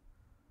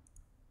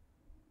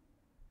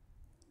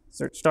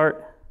 Search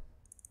start,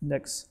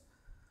 index.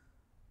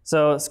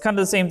 So it's kind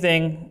of the same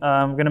thing.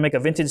 I'm going to make a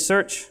vintage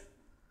search.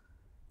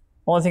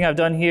 Only thing I've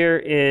done here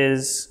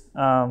is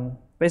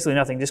basically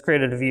nothing, just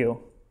created a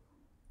view.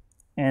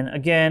 And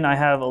again, I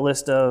have a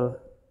list of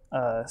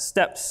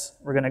steps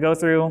we're going to go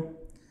through.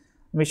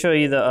 Let me show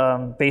you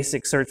the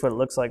basic search, what it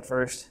looks like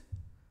first.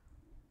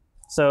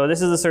 So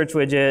this is the search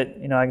widget.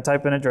 I can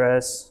type in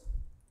address.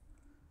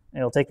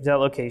 It'll take me to that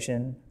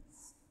location.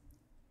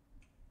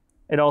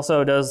 It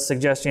also does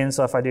suggestions.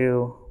 So if I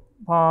do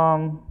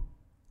POM,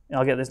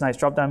 I'll get this nice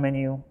drop-down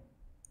menu.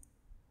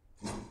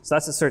 So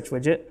that's the search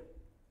widget.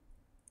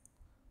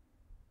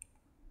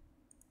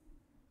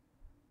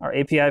 Our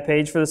API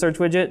page for the search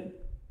widget.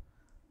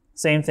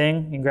 Same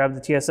thing. You can grab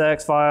the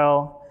TSX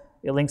file.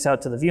 It links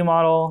out to the view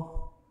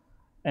model.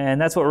 And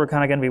that's what we're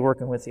kind of going to be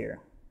working with here.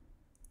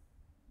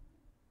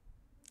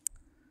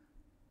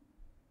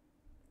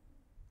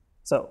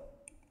 So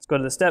let's go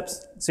to the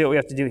steps, see what we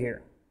have to do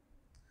here.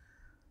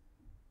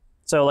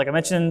 So like I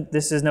mentioned,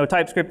 this is no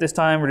TypeScript this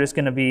time. We're just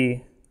going to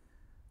be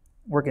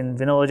working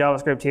vanilla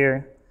JavaScript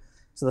here.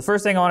 So the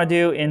first thing I want to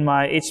do in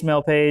my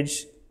HTML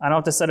page, I don't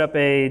have to set up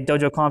a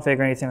Dojo config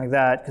or anything like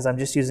that because I'm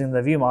just using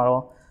the view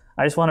model.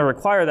 I just want to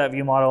require that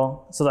view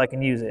model so that I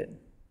can use it.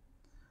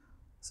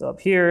 So up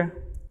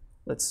here,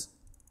 let's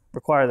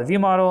require the view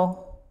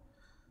model,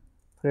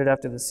 put it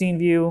after the scene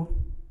view.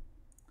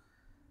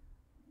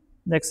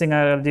 Next thing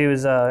I gotta do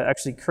is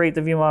actually create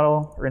the view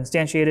model or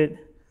instantiate it.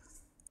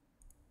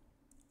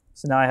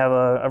 So now I have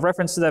a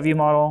reference to that view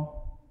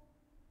model.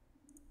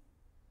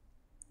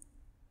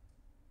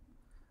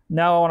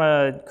 Now I want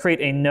to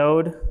create a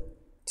node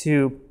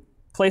to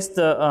place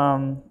the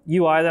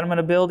UI that I'm going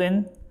to build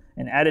in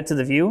and add it to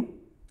the view.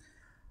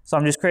 So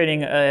I'm just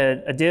creating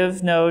a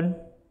div node,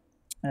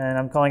 and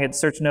I'm calling it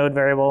search node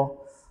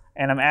variable,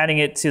 and I'm adding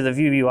it to the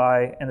view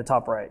UI in the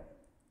top right.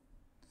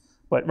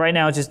 But right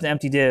now it's just an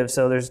empty div,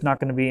 so there's not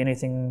going to be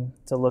anything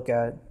to look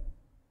at.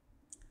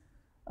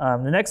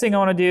 The next thing I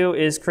want to do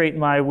is create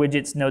my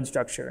widgets node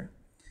structure.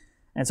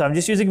 And so I'm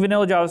just using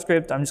vanilla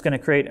JavaScript. I'm just going to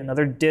create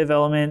another div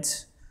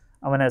element.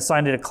 I'm going to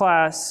assign it a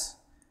class,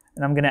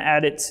 and I'm going to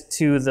add it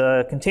to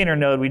the container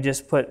node we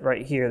just put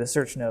right here, the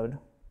search node.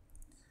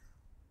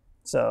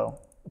 So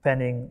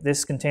appending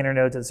this container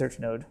node to the search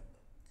node.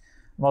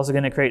 I'm also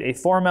going to create a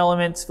form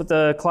element with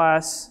the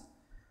class,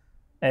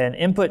 an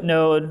input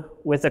node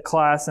with a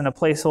class and a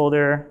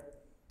placeholder,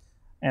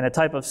 and a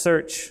type of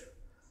search,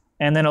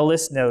 and then a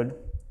list node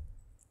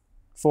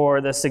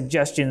for the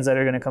suggestions that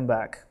are going to come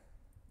back.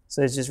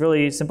 So it's just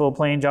really simple,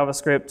 plain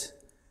JavaScript.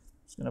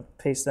 Just going to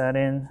paste that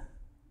in.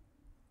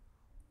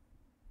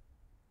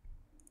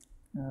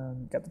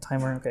 Got the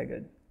timer. Okay,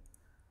 good.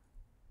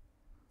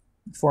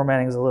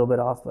 Formatting is a little bit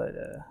off, but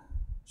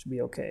should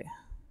be okay.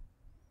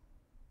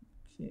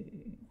 Okay.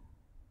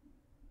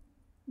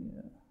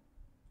 Yeah.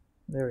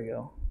 There we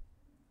go.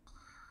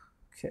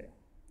 Okay.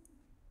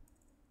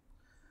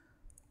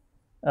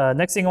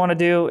 Next thing I want to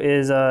do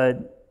is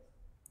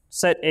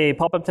set a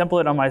pop-up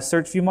template on my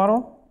search view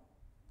model.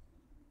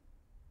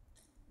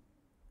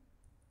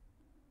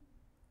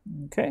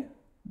 Okay,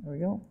 there we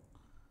go.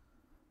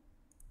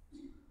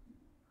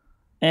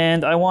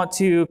 And I want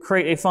to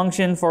create a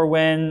function for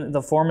when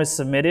the form is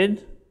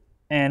submitted.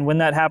 And when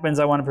that happens,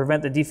 I want to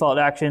prevent the default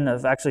action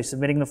of actually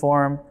submitting the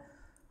form.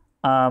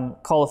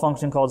 Call a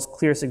function called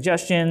clear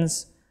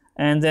suggestions,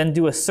 and then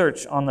do a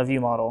search on the view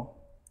model.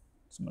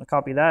 So I'm going to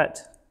copy that,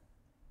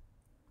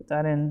 put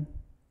that in.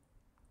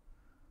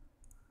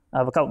 I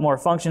have a couple more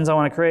functions I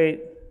want to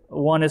create.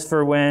 One is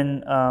for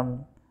when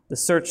the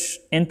search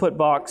input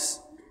box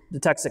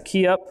detects a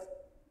key up.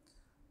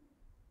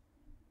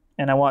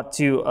 And I want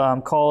to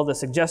call the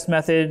suggest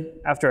method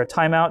after a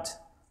timeout,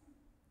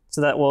 so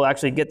that will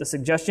actually get the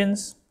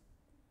suggestions.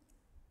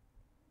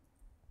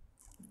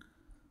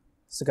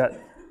 So got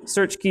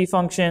search key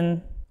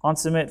function,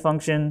 onSubmit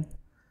function.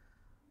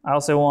 I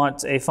also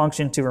want a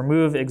function to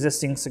remove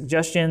existing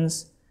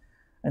suggestions,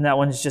 and that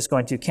one's just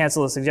going to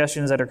cancel the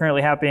suggestions that are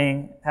currently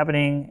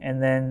happening,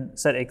 and then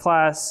set a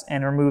class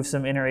and remove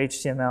some inner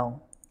HTML.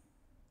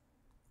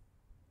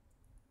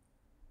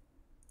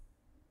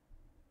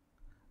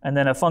 And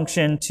then a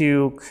function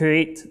to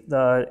create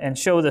and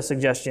show the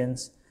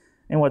suggestions.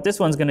 And what this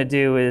one's going to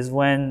do is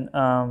when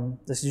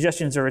the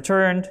suggestions are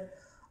returned,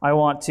 I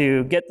want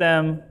to get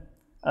them,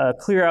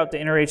 clear out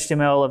the inner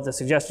HTML of the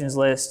suggestions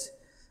list,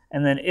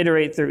 and then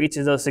iterate through each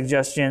of those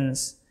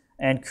suggestions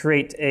and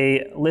create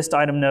a list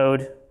item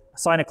node,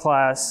 assign a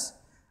class,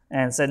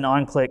 and set an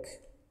onClick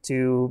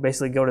to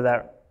basically go to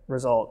that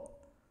result.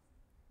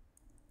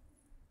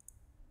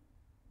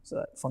 So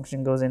that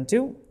function goes in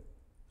too.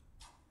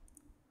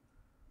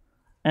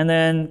 And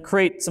then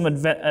create some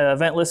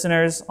event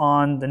listeners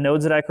on the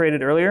nodes that I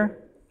created earlier.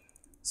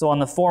 So on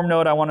the form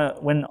node, I want to,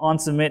 when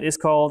onSubmit is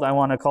called, I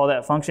want to call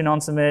that function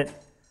onSubmit.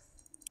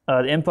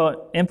 The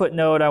input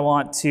node, I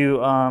want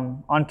to,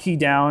 on key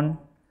down,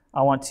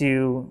 I want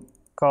to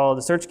call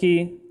the search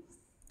key.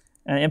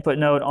 And the input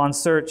node on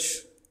search,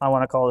 I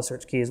want to call the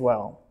search key as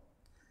well.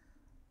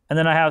 And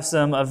then I have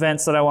some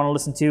events that I want to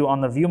listen to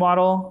on the view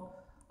model.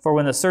 For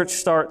when the search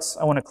starts,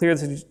 I want to clear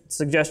the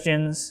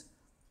suggestions.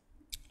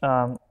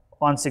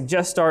 On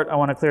suggest start, I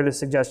want to clear the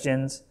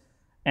suggestions.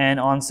 And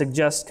on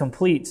suggest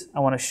complete, I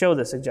want to show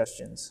the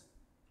suggestions.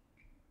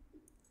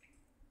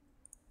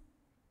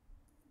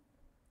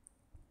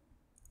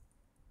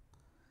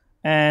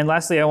 And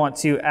lastly, I want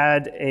to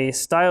add a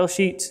style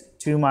sheet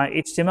to my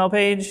HTML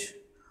page.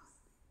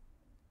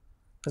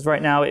 Because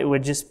right now it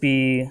would just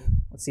be,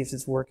 let's see if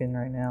it's working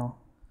right now.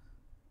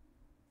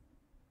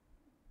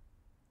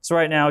 So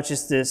right now it's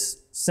just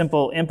this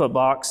simple input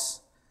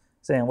box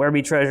saying where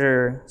be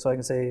treasure, so I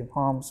can say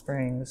Palm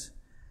Springs,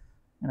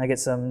 and I get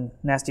some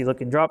nasty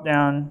looking drop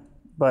down,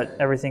 but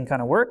everything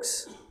kind of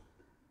works.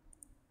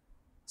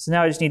 So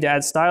now I just need to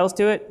add styles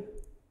to it,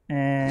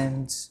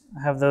 and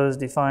I have those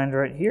defined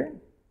right here.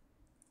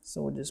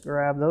 So we'll just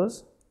grab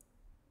those.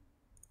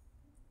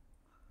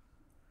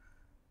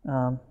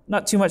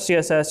 Not too much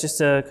CSS, just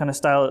to kind of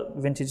style it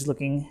vintage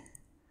looking.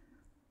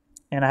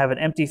 And I have an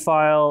empty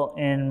file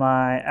in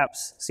my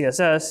apps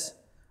CSS.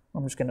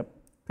 I'm just going to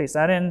paste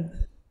that in.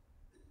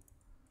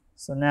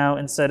 So now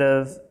instead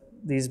of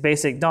these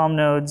basic DOM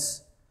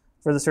nodes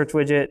for the search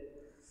widget,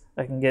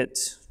 I can get,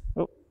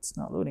 oh, it's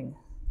not loading.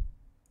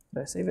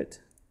 Did I save it?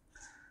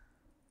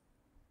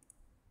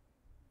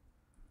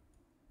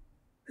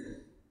 Did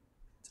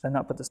I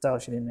not put the style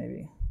sheet in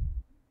maybe?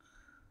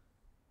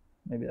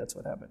 Maybe that's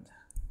what happened.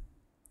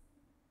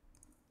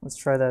 Let's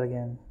try that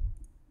again.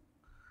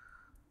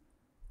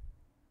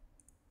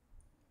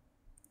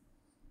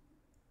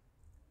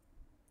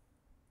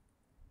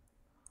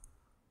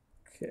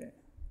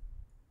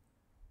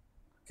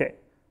 Okay,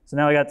 so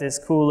now I got this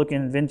cool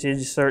looking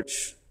vintage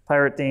search,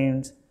 pirate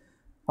themed,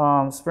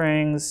 Palm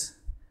Springs,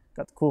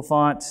 got the cool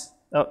font.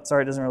 Oh,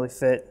 sorry, it doesn't really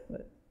fit,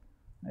 but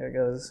there it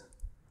goes.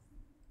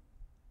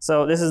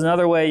 So this is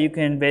another way you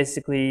can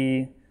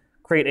basically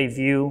create a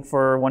view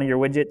for one of your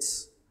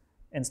widgets.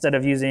 Instead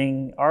of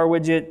using our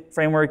widget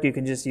framework, you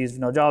can just use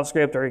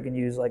JavaScript, or you can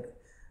use like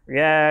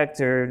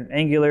React or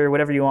Angular,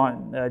 whatever you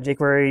want,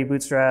 jQuery,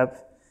 Bootstrap,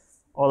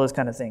 all those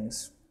kind of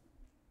things.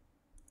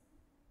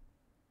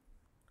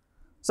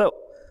 So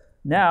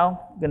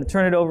now I'm going to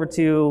turn it over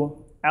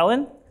to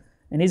Alan,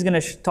 and he's going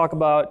to talk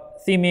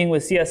about theming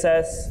with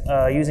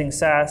CSS using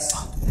Sass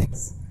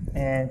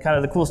and kind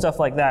of the cool stuff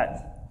like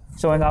that,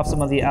 showing off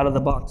some of the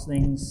out-of-the-box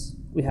things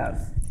we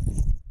have.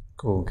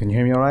 Cool. Can you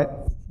hear me all right?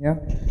 Yeah?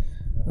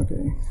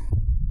 Okay.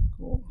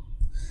 Cool.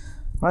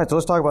 All right, so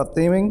let's talk about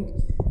theming.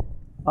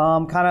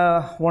 Kind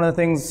of one of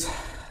the things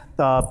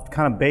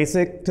kind of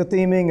basic to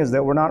theming is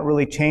that we're not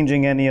really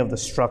changing any of the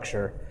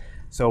structure.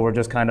 So we're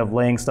just kind of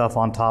laying stuff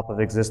on top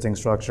of existing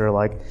structure,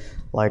 like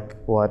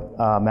what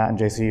Matt and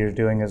JC are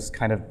doing is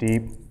kind of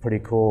deep, pretty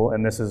cool,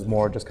 and this is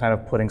more just kind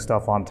of putting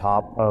stuff on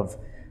top of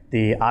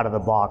the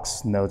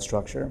out-of-the-box node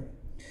structure.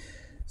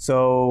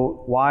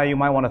 So why you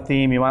might want to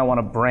theme, you might want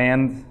to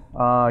brand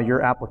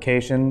your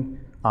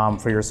application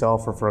for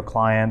yourself or for a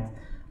client.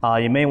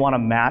 You may want to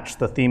match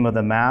the theme of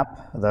the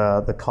map,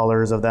 the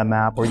colors of that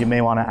map, or you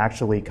may want to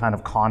actually kind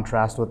of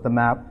contrast with the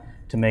map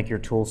to make your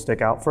tool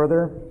stick out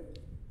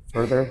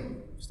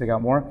stick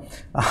out more.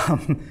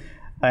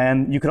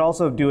 And you could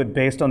also do it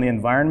based on the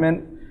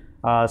environment.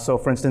 So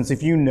for instance,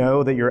 if you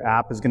know that your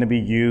app is going to be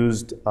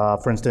used,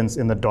 for instance,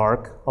 in the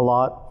dark a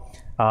lot,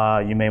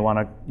 you may want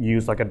to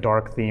use like a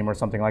dark theme or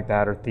something like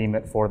that, or theme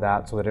it for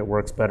that so that it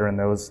works better in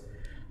those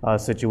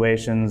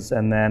situations.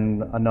 And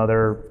then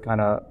another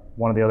kind of,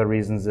 one of the other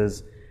reasons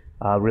is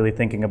really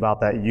thinking about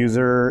that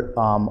user.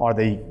 Are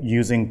they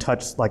using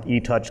touch, like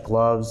e-touch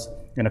gloves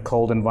in a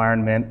cold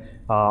environment?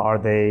 Are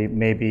they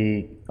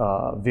maybe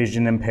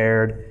vision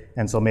impaired?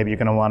 And so maybe you're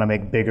going to want to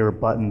make bigger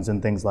buttons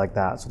and things like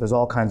that. So there's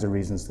all kinds of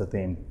reasons to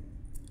theme.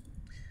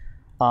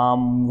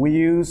 We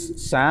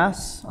use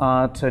Sass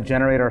to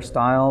generate our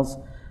styles.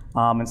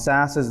 And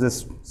Sass is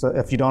this, so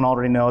if you don't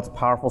already know, it's a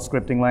powerful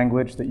scripting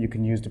language that you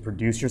can use to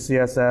produce your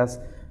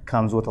CSS.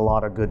 Comes with a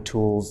lot of good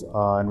tools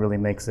and really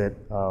makes it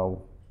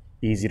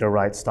easy to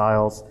write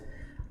styles.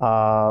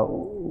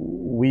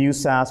 We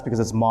use Sass because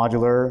it's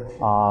modular,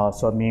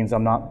 so it means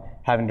I'm not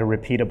having to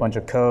repeat a bunch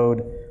of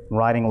code,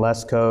 writing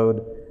less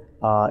code.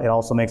 It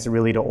also makes it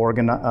really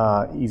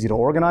easy to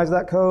organize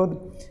that code.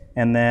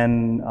 And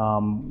then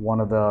one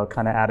of the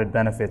kind of added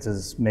benefits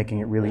is making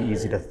it really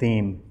easy to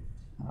theme.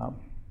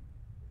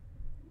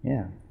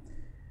 Yeah.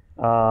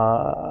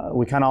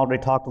 We kind of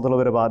already talked a little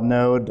bit about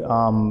Node,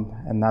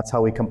 and that's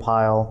how we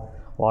compile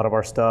a lot of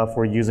our stuff.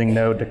 We're using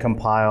Node to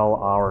compile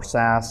our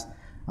Sass.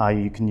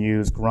 You can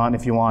use Grunt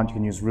if you want. You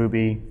can use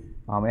Ruby,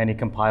 any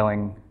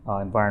compiling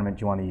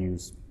environment you want to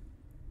use.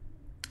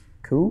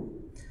 Cool.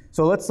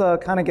 So let's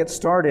kind of get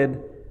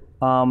started.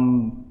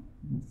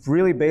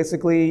 Really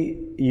basically,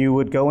 you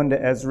would go into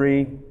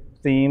Esri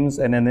themes,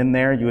 and then in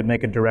there you would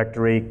make a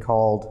directory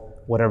called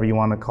whatever you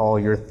want to call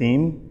your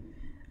theme.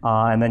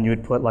 And then you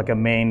would put like a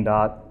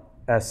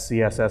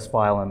main.scss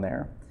file in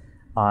there.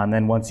 And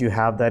then once you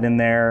have that in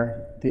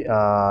there,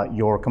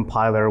 your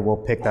compiler will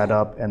pick that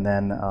up and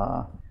then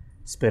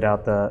spit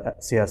out the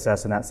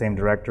CSS in that same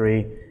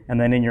directory.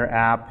 And then in your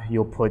app,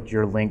 you'll put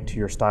your link to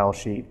your style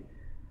sheet,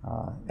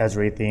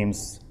 Esri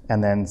themes,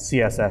 and then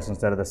CSS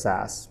instead of the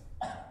Sass.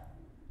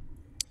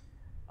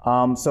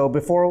 So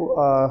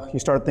before you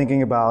start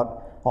thinking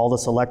about all the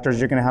selectors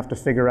you're going to have to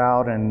figure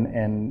out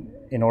and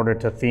in order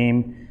to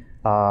theme,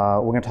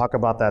 we're going to talk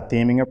about that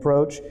theming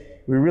approach.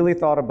 We really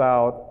thought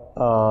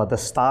about the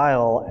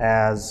style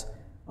as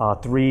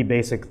three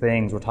basic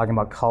things. We're talking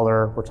about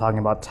color, we're talking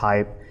about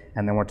type,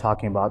 and then we're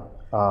talking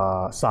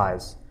about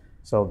size.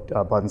 So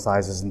button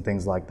sizes and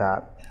things like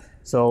that.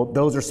 So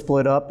those are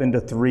split up into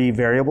three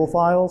variable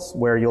files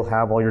where you'll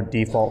have all your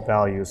default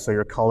values. So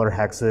your color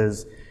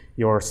hexes,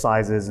 your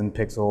sizes in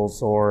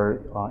pixels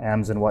or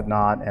ems and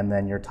whatnot, and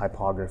then your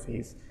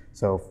typographies.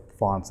 So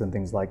fonts and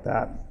things like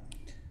that.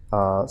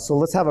 So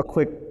let's have a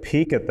quick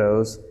peek at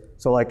those.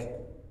 So like,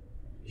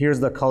 here's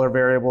the color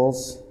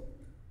variables,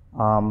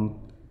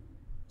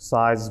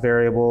 size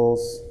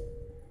variables,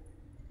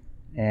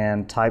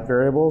 and type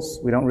variables.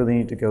 We don't really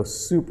need to go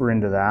super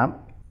into that.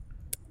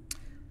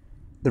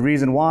 The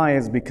reason why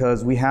is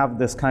because we have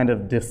this kind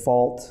of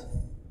default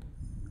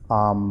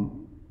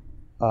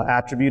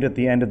attribute at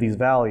the end of these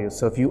values.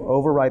 So if you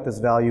overwrite this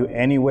value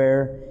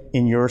anywhere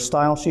in your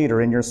style sheet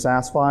or in your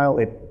Sass file,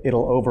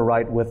 it'll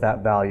overwrite with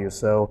that value.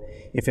 So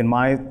if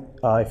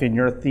in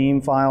your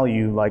theme file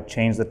you like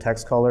change the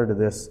text color to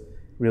this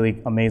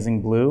really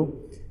amazing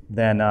blue,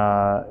 then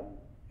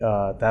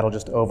that'll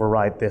just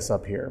overwrite this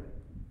up here.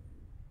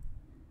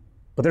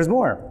 But there's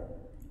more.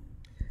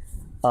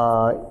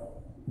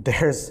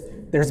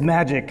 There's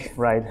magic,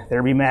 right?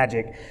 There be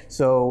magic.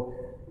 So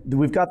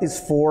we've got these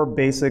four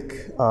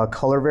basic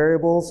color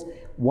variables.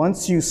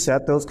 Once you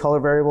set those color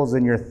variables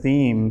in your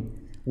theme,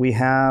 we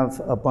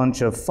have a bunch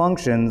of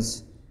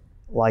functions,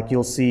 like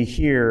you'll see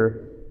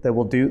here, that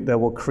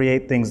will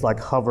create things like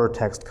hover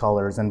text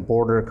colors and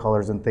border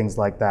colors and things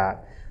like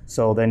that.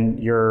 So then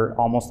you're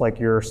almost like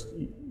your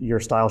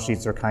style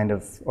sheets are kind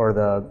of, or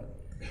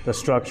the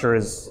structure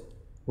is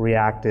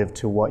reactive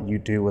to what you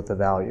do with the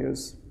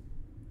values.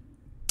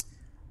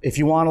 If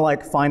you want to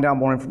like find out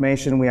more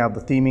information, we have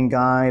the theming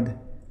guide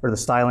or the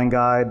styling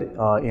guide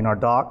in our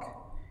doc,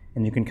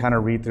 and you can kind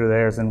of read through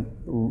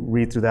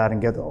that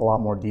and get a lot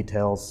more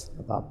details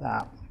about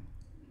that.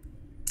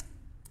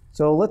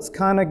 So let's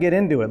kind of get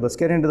into it. Let's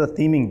get into the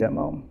theming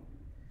demo.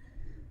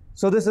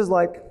 So this is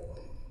like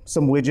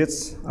some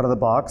widgets out of the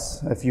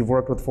box. If you've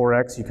worked with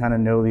 4X, you kind of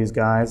know these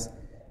guys.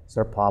 It's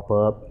our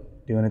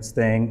pop-up doing its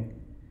thing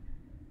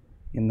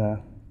in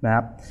the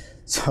map.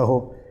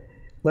 So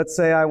let's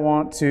say I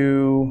want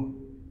to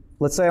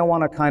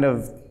kind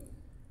of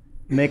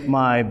make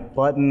my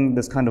button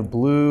this kind of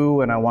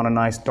blue, and I want a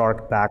nice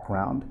dark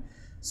background.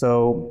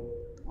 So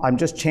I'm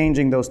just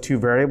changing those two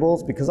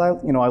variables because I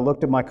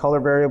looked at my color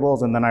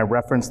variables and then I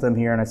referenced them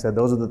here and I said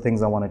those are the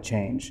things I want to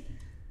change.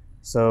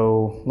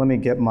 So let me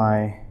get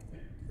my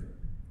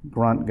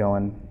grunt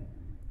going.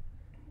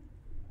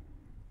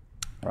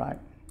 All right.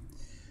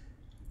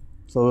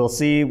 So we'll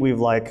see we're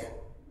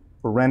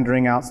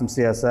rendering out some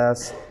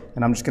CSS,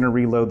 and I'm just going to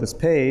reload this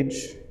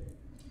page,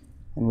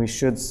 and we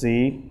should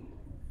see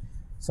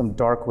some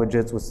dark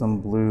widgets with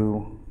some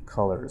blue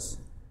colors.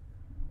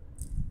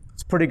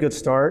 It's a pretty good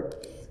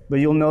start, but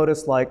you'll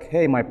notice like,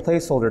 hey, my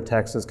placeholder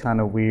text is kind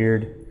of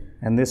weird,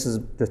 and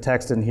the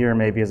text in here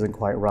maybe isn't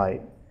quite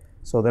right.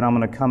 So then I'm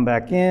going to come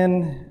back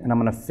in, and I'm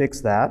going to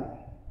fix that.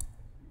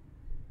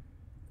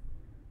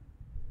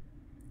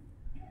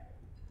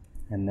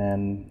 And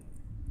then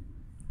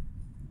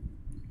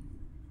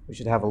we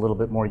should have a little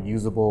bit more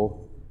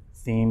usable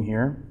theme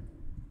here.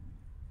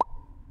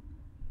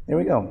 There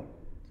we go.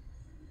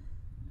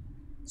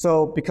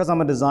 So because I'm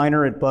a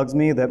designer, it bugs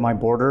me that my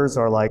borders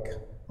are like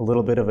a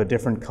little bit of a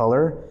different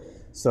color.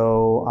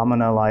 So I'm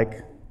gonna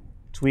like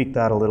tweak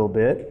that a little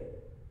bit.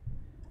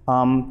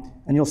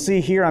 And you'll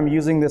see here I'm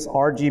using this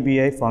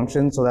ArcGIS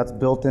function, so that's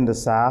built into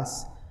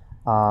Sass.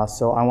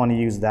 So I want to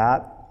use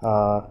that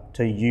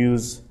to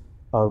use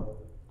a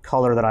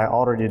color that I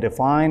already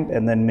defined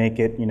and then make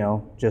it,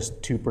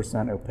 just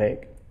 2%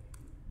 opaque.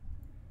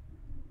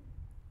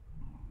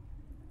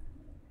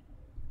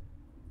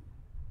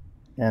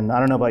 And I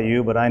don't know about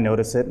you, but I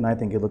notice it and I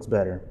think it looks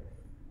better.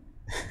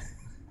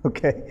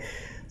 Okay,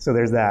 so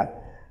there's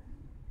that.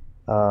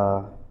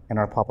 and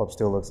our pop-up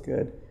still looks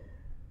good.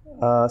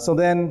 So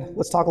then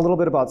let's talk a little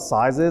bit about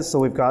sizes. So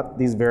we've got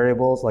these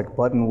variables like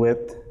button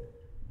width,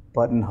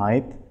 button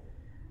height.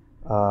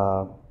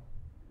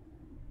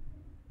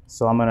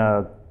 So I'm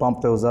gonna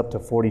bump those up to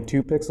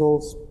 42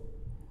 pixels,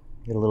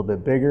 get a little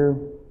bit bigger.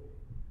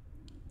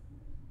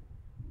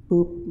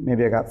 Boop,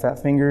 maybe I got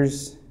fat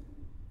fingers.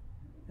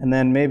 And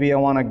then maybe I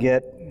wanna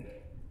get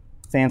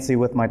fancy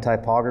with my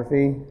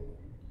typography.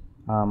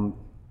 And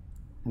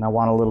I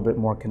want a little bit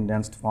more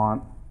condensed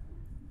font.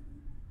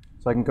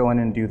 So I can go in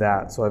and do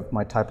that. So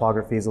my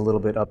typography is a little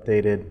bit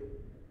updated.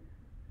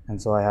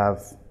 And so I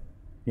have,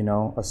 you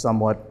know, a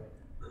somewhat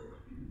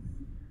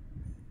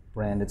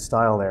branded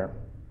style there.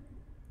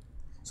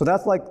 So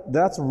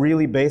that's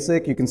really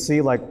basic. You can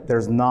see like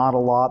there's not a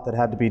lot that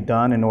had to be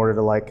done in order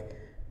to like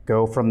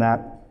go from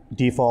that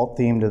default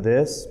theme to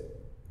this.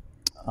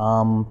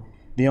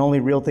 The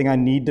only real thing I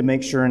need to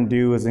make sure and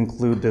do is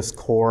include this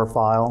core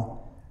file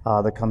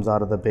that comes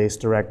out of the base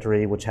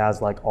directory, which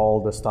has like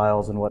all the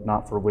styles and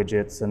whatnot for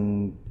widgets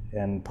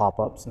and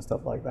pop-ups and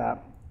stuff like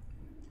that.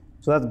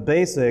 So that's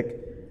basic,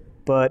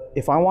 but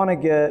if I want to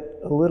get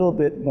a little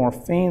bit more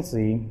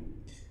fancy,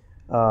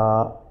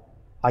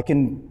 I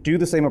can do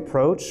the same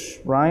approach,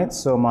 right?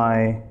 So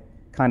my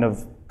kind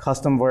of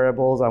custom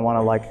variables, I want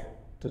to like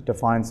to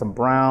define some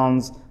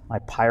browns, my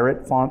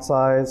pirate font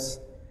size,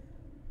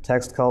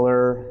 text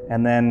color,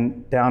 and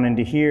then down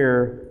into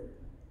here,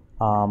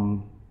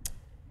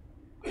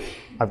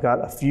 I've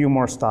got a few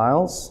more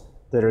styles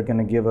that are going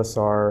to give us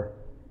our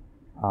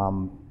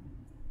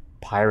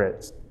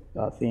pirate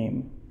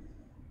theme.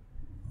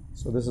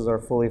 So this is our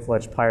fully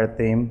fledged pirate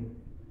theme.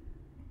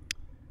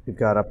 We've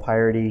got a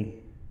piratey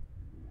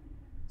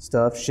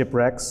stuff,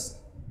 shipwrecks,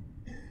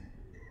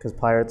 because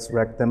pirates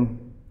wrecked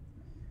them.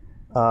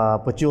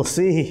 But you'll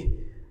see,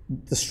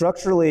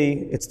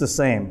 structurally, it's the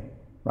same,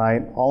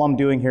 right? All I'm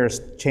doing here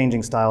is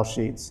changing style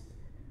sheets.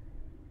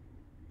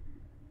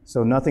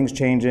 So nothing's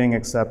changing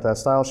except that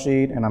style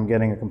sheet, and I'm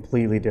getting a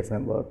completely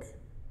different look.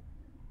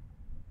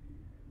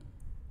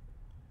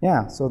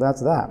 Yeah, so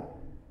that's that.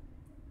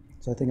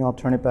 So I think I'll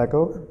turn it back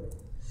over.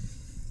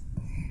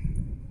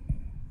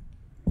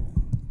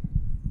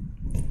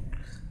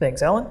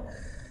 Thanks, Alan.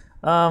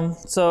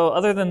 So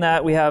other than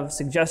that, we have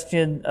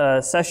suggestion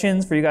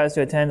sessions for you guys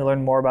to attend to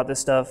learn more about this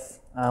stuff.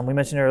 We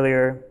mentioned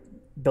earlier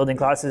building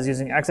classes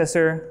using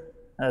Accessor,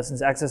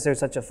 since Accessor is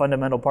such a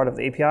fundamental part of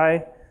the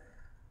API.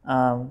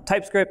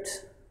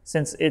 TypeScript,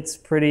 since it's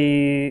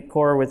pretty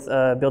core with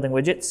building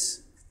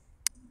widgets.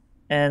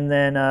 And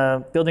then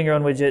building your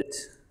own widget.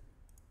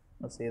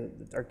 Let's see,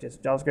 the ArcGIS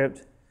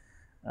JavaScript.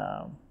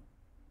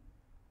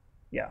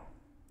 Yeah,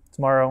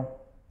 tomorrow.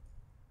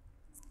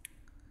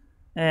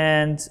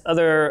 And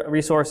other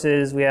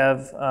resources, we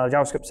have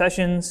JavaScript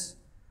sessions.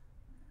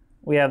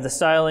 We have the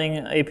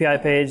styling API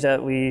page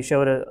that we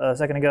showed a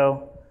second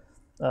ago.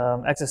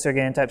 Accessor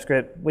again,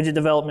 TypeScript, widget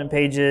development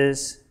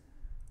pages,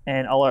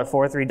 and all our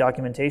 4.3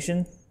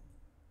 documentation.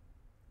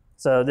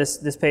 So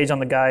this page on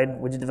the guide,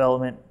 widget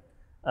development,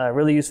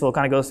 really useful,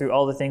 kind of goes through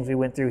all the things we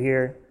went through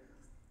here.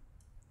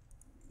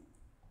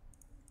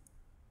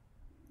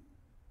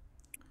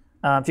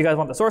 If you guys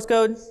want the source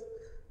code,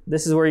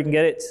 this is where you can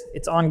get it.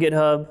 It's on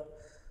GitHub.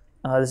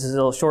 This is a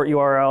little short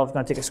URL. I'm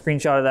going to take a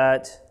screenshot of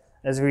that.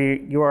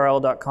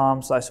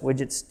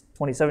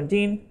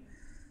 esri.url.com/widgets2017.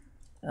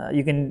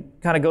 You can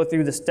kind of go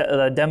through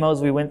the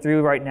demos we went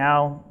through right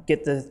now,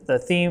 get the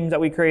themes that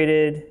we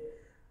created,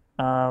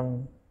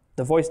 the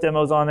voice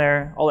demos on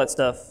there, all that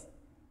stuff.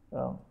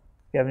 So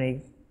if you have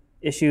any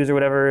issues or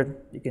whatever,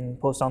 you can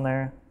post on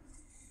there.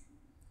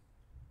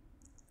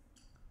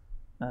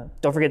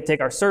 Don't forget to take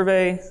our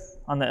survey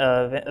on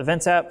the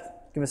Events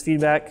app. Give us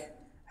feedback.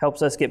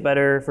 Helps us get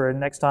better for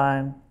next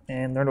time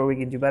and learn what we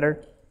can do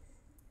better.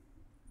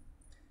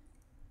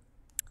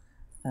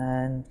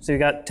 And so we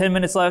got 10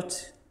 minutes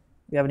left.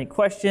 If you have any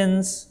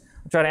questions,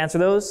 I'll try to answer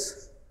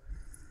those.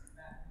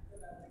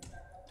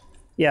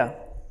 Yeah.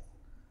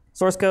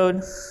 Source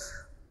code.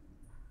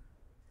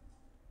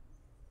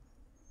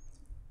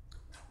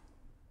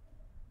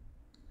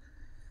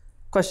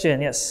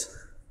 Question, yes.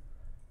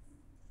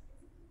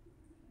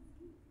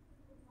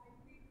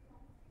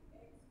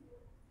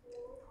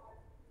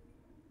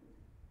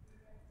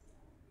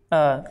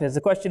 Because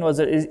the question was,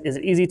 is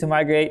it easy to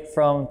migrate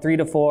from 3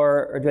 to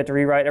 4, or do you have to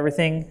rewrite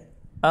everything?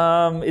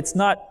 It's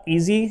not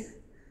easy,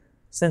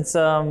 since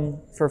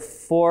for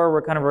 4,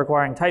 we're kind of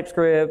requiring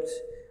TypeScript,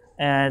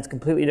 and it's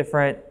completely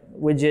different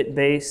widget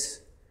base.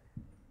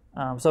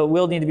 So it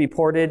will need to be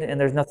ported, and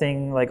there's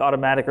nothing like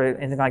automatic or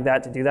anything like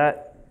that to do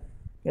that.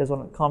 You guys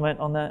want to comment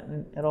on that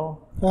at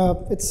all?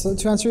 It's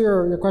to answer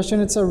your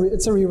question. It's a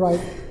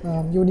rewrite.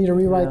 You would need to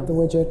rewrite the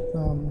widget.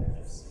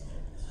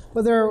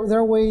 But there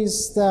are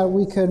ways that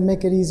we could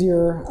make it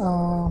easier.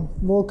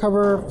 We'll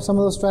cover some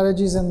of those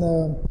strategies in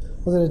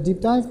was it a deep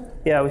dive?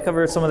 Yeah, we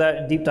covered some of that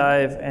in deep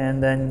dive,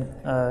 and then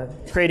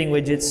creating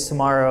widgets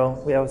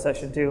tomorrow. We have a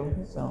session too.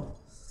 So,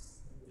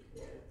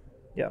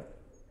 yeah.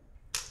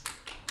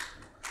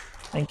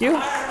 Thank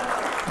you.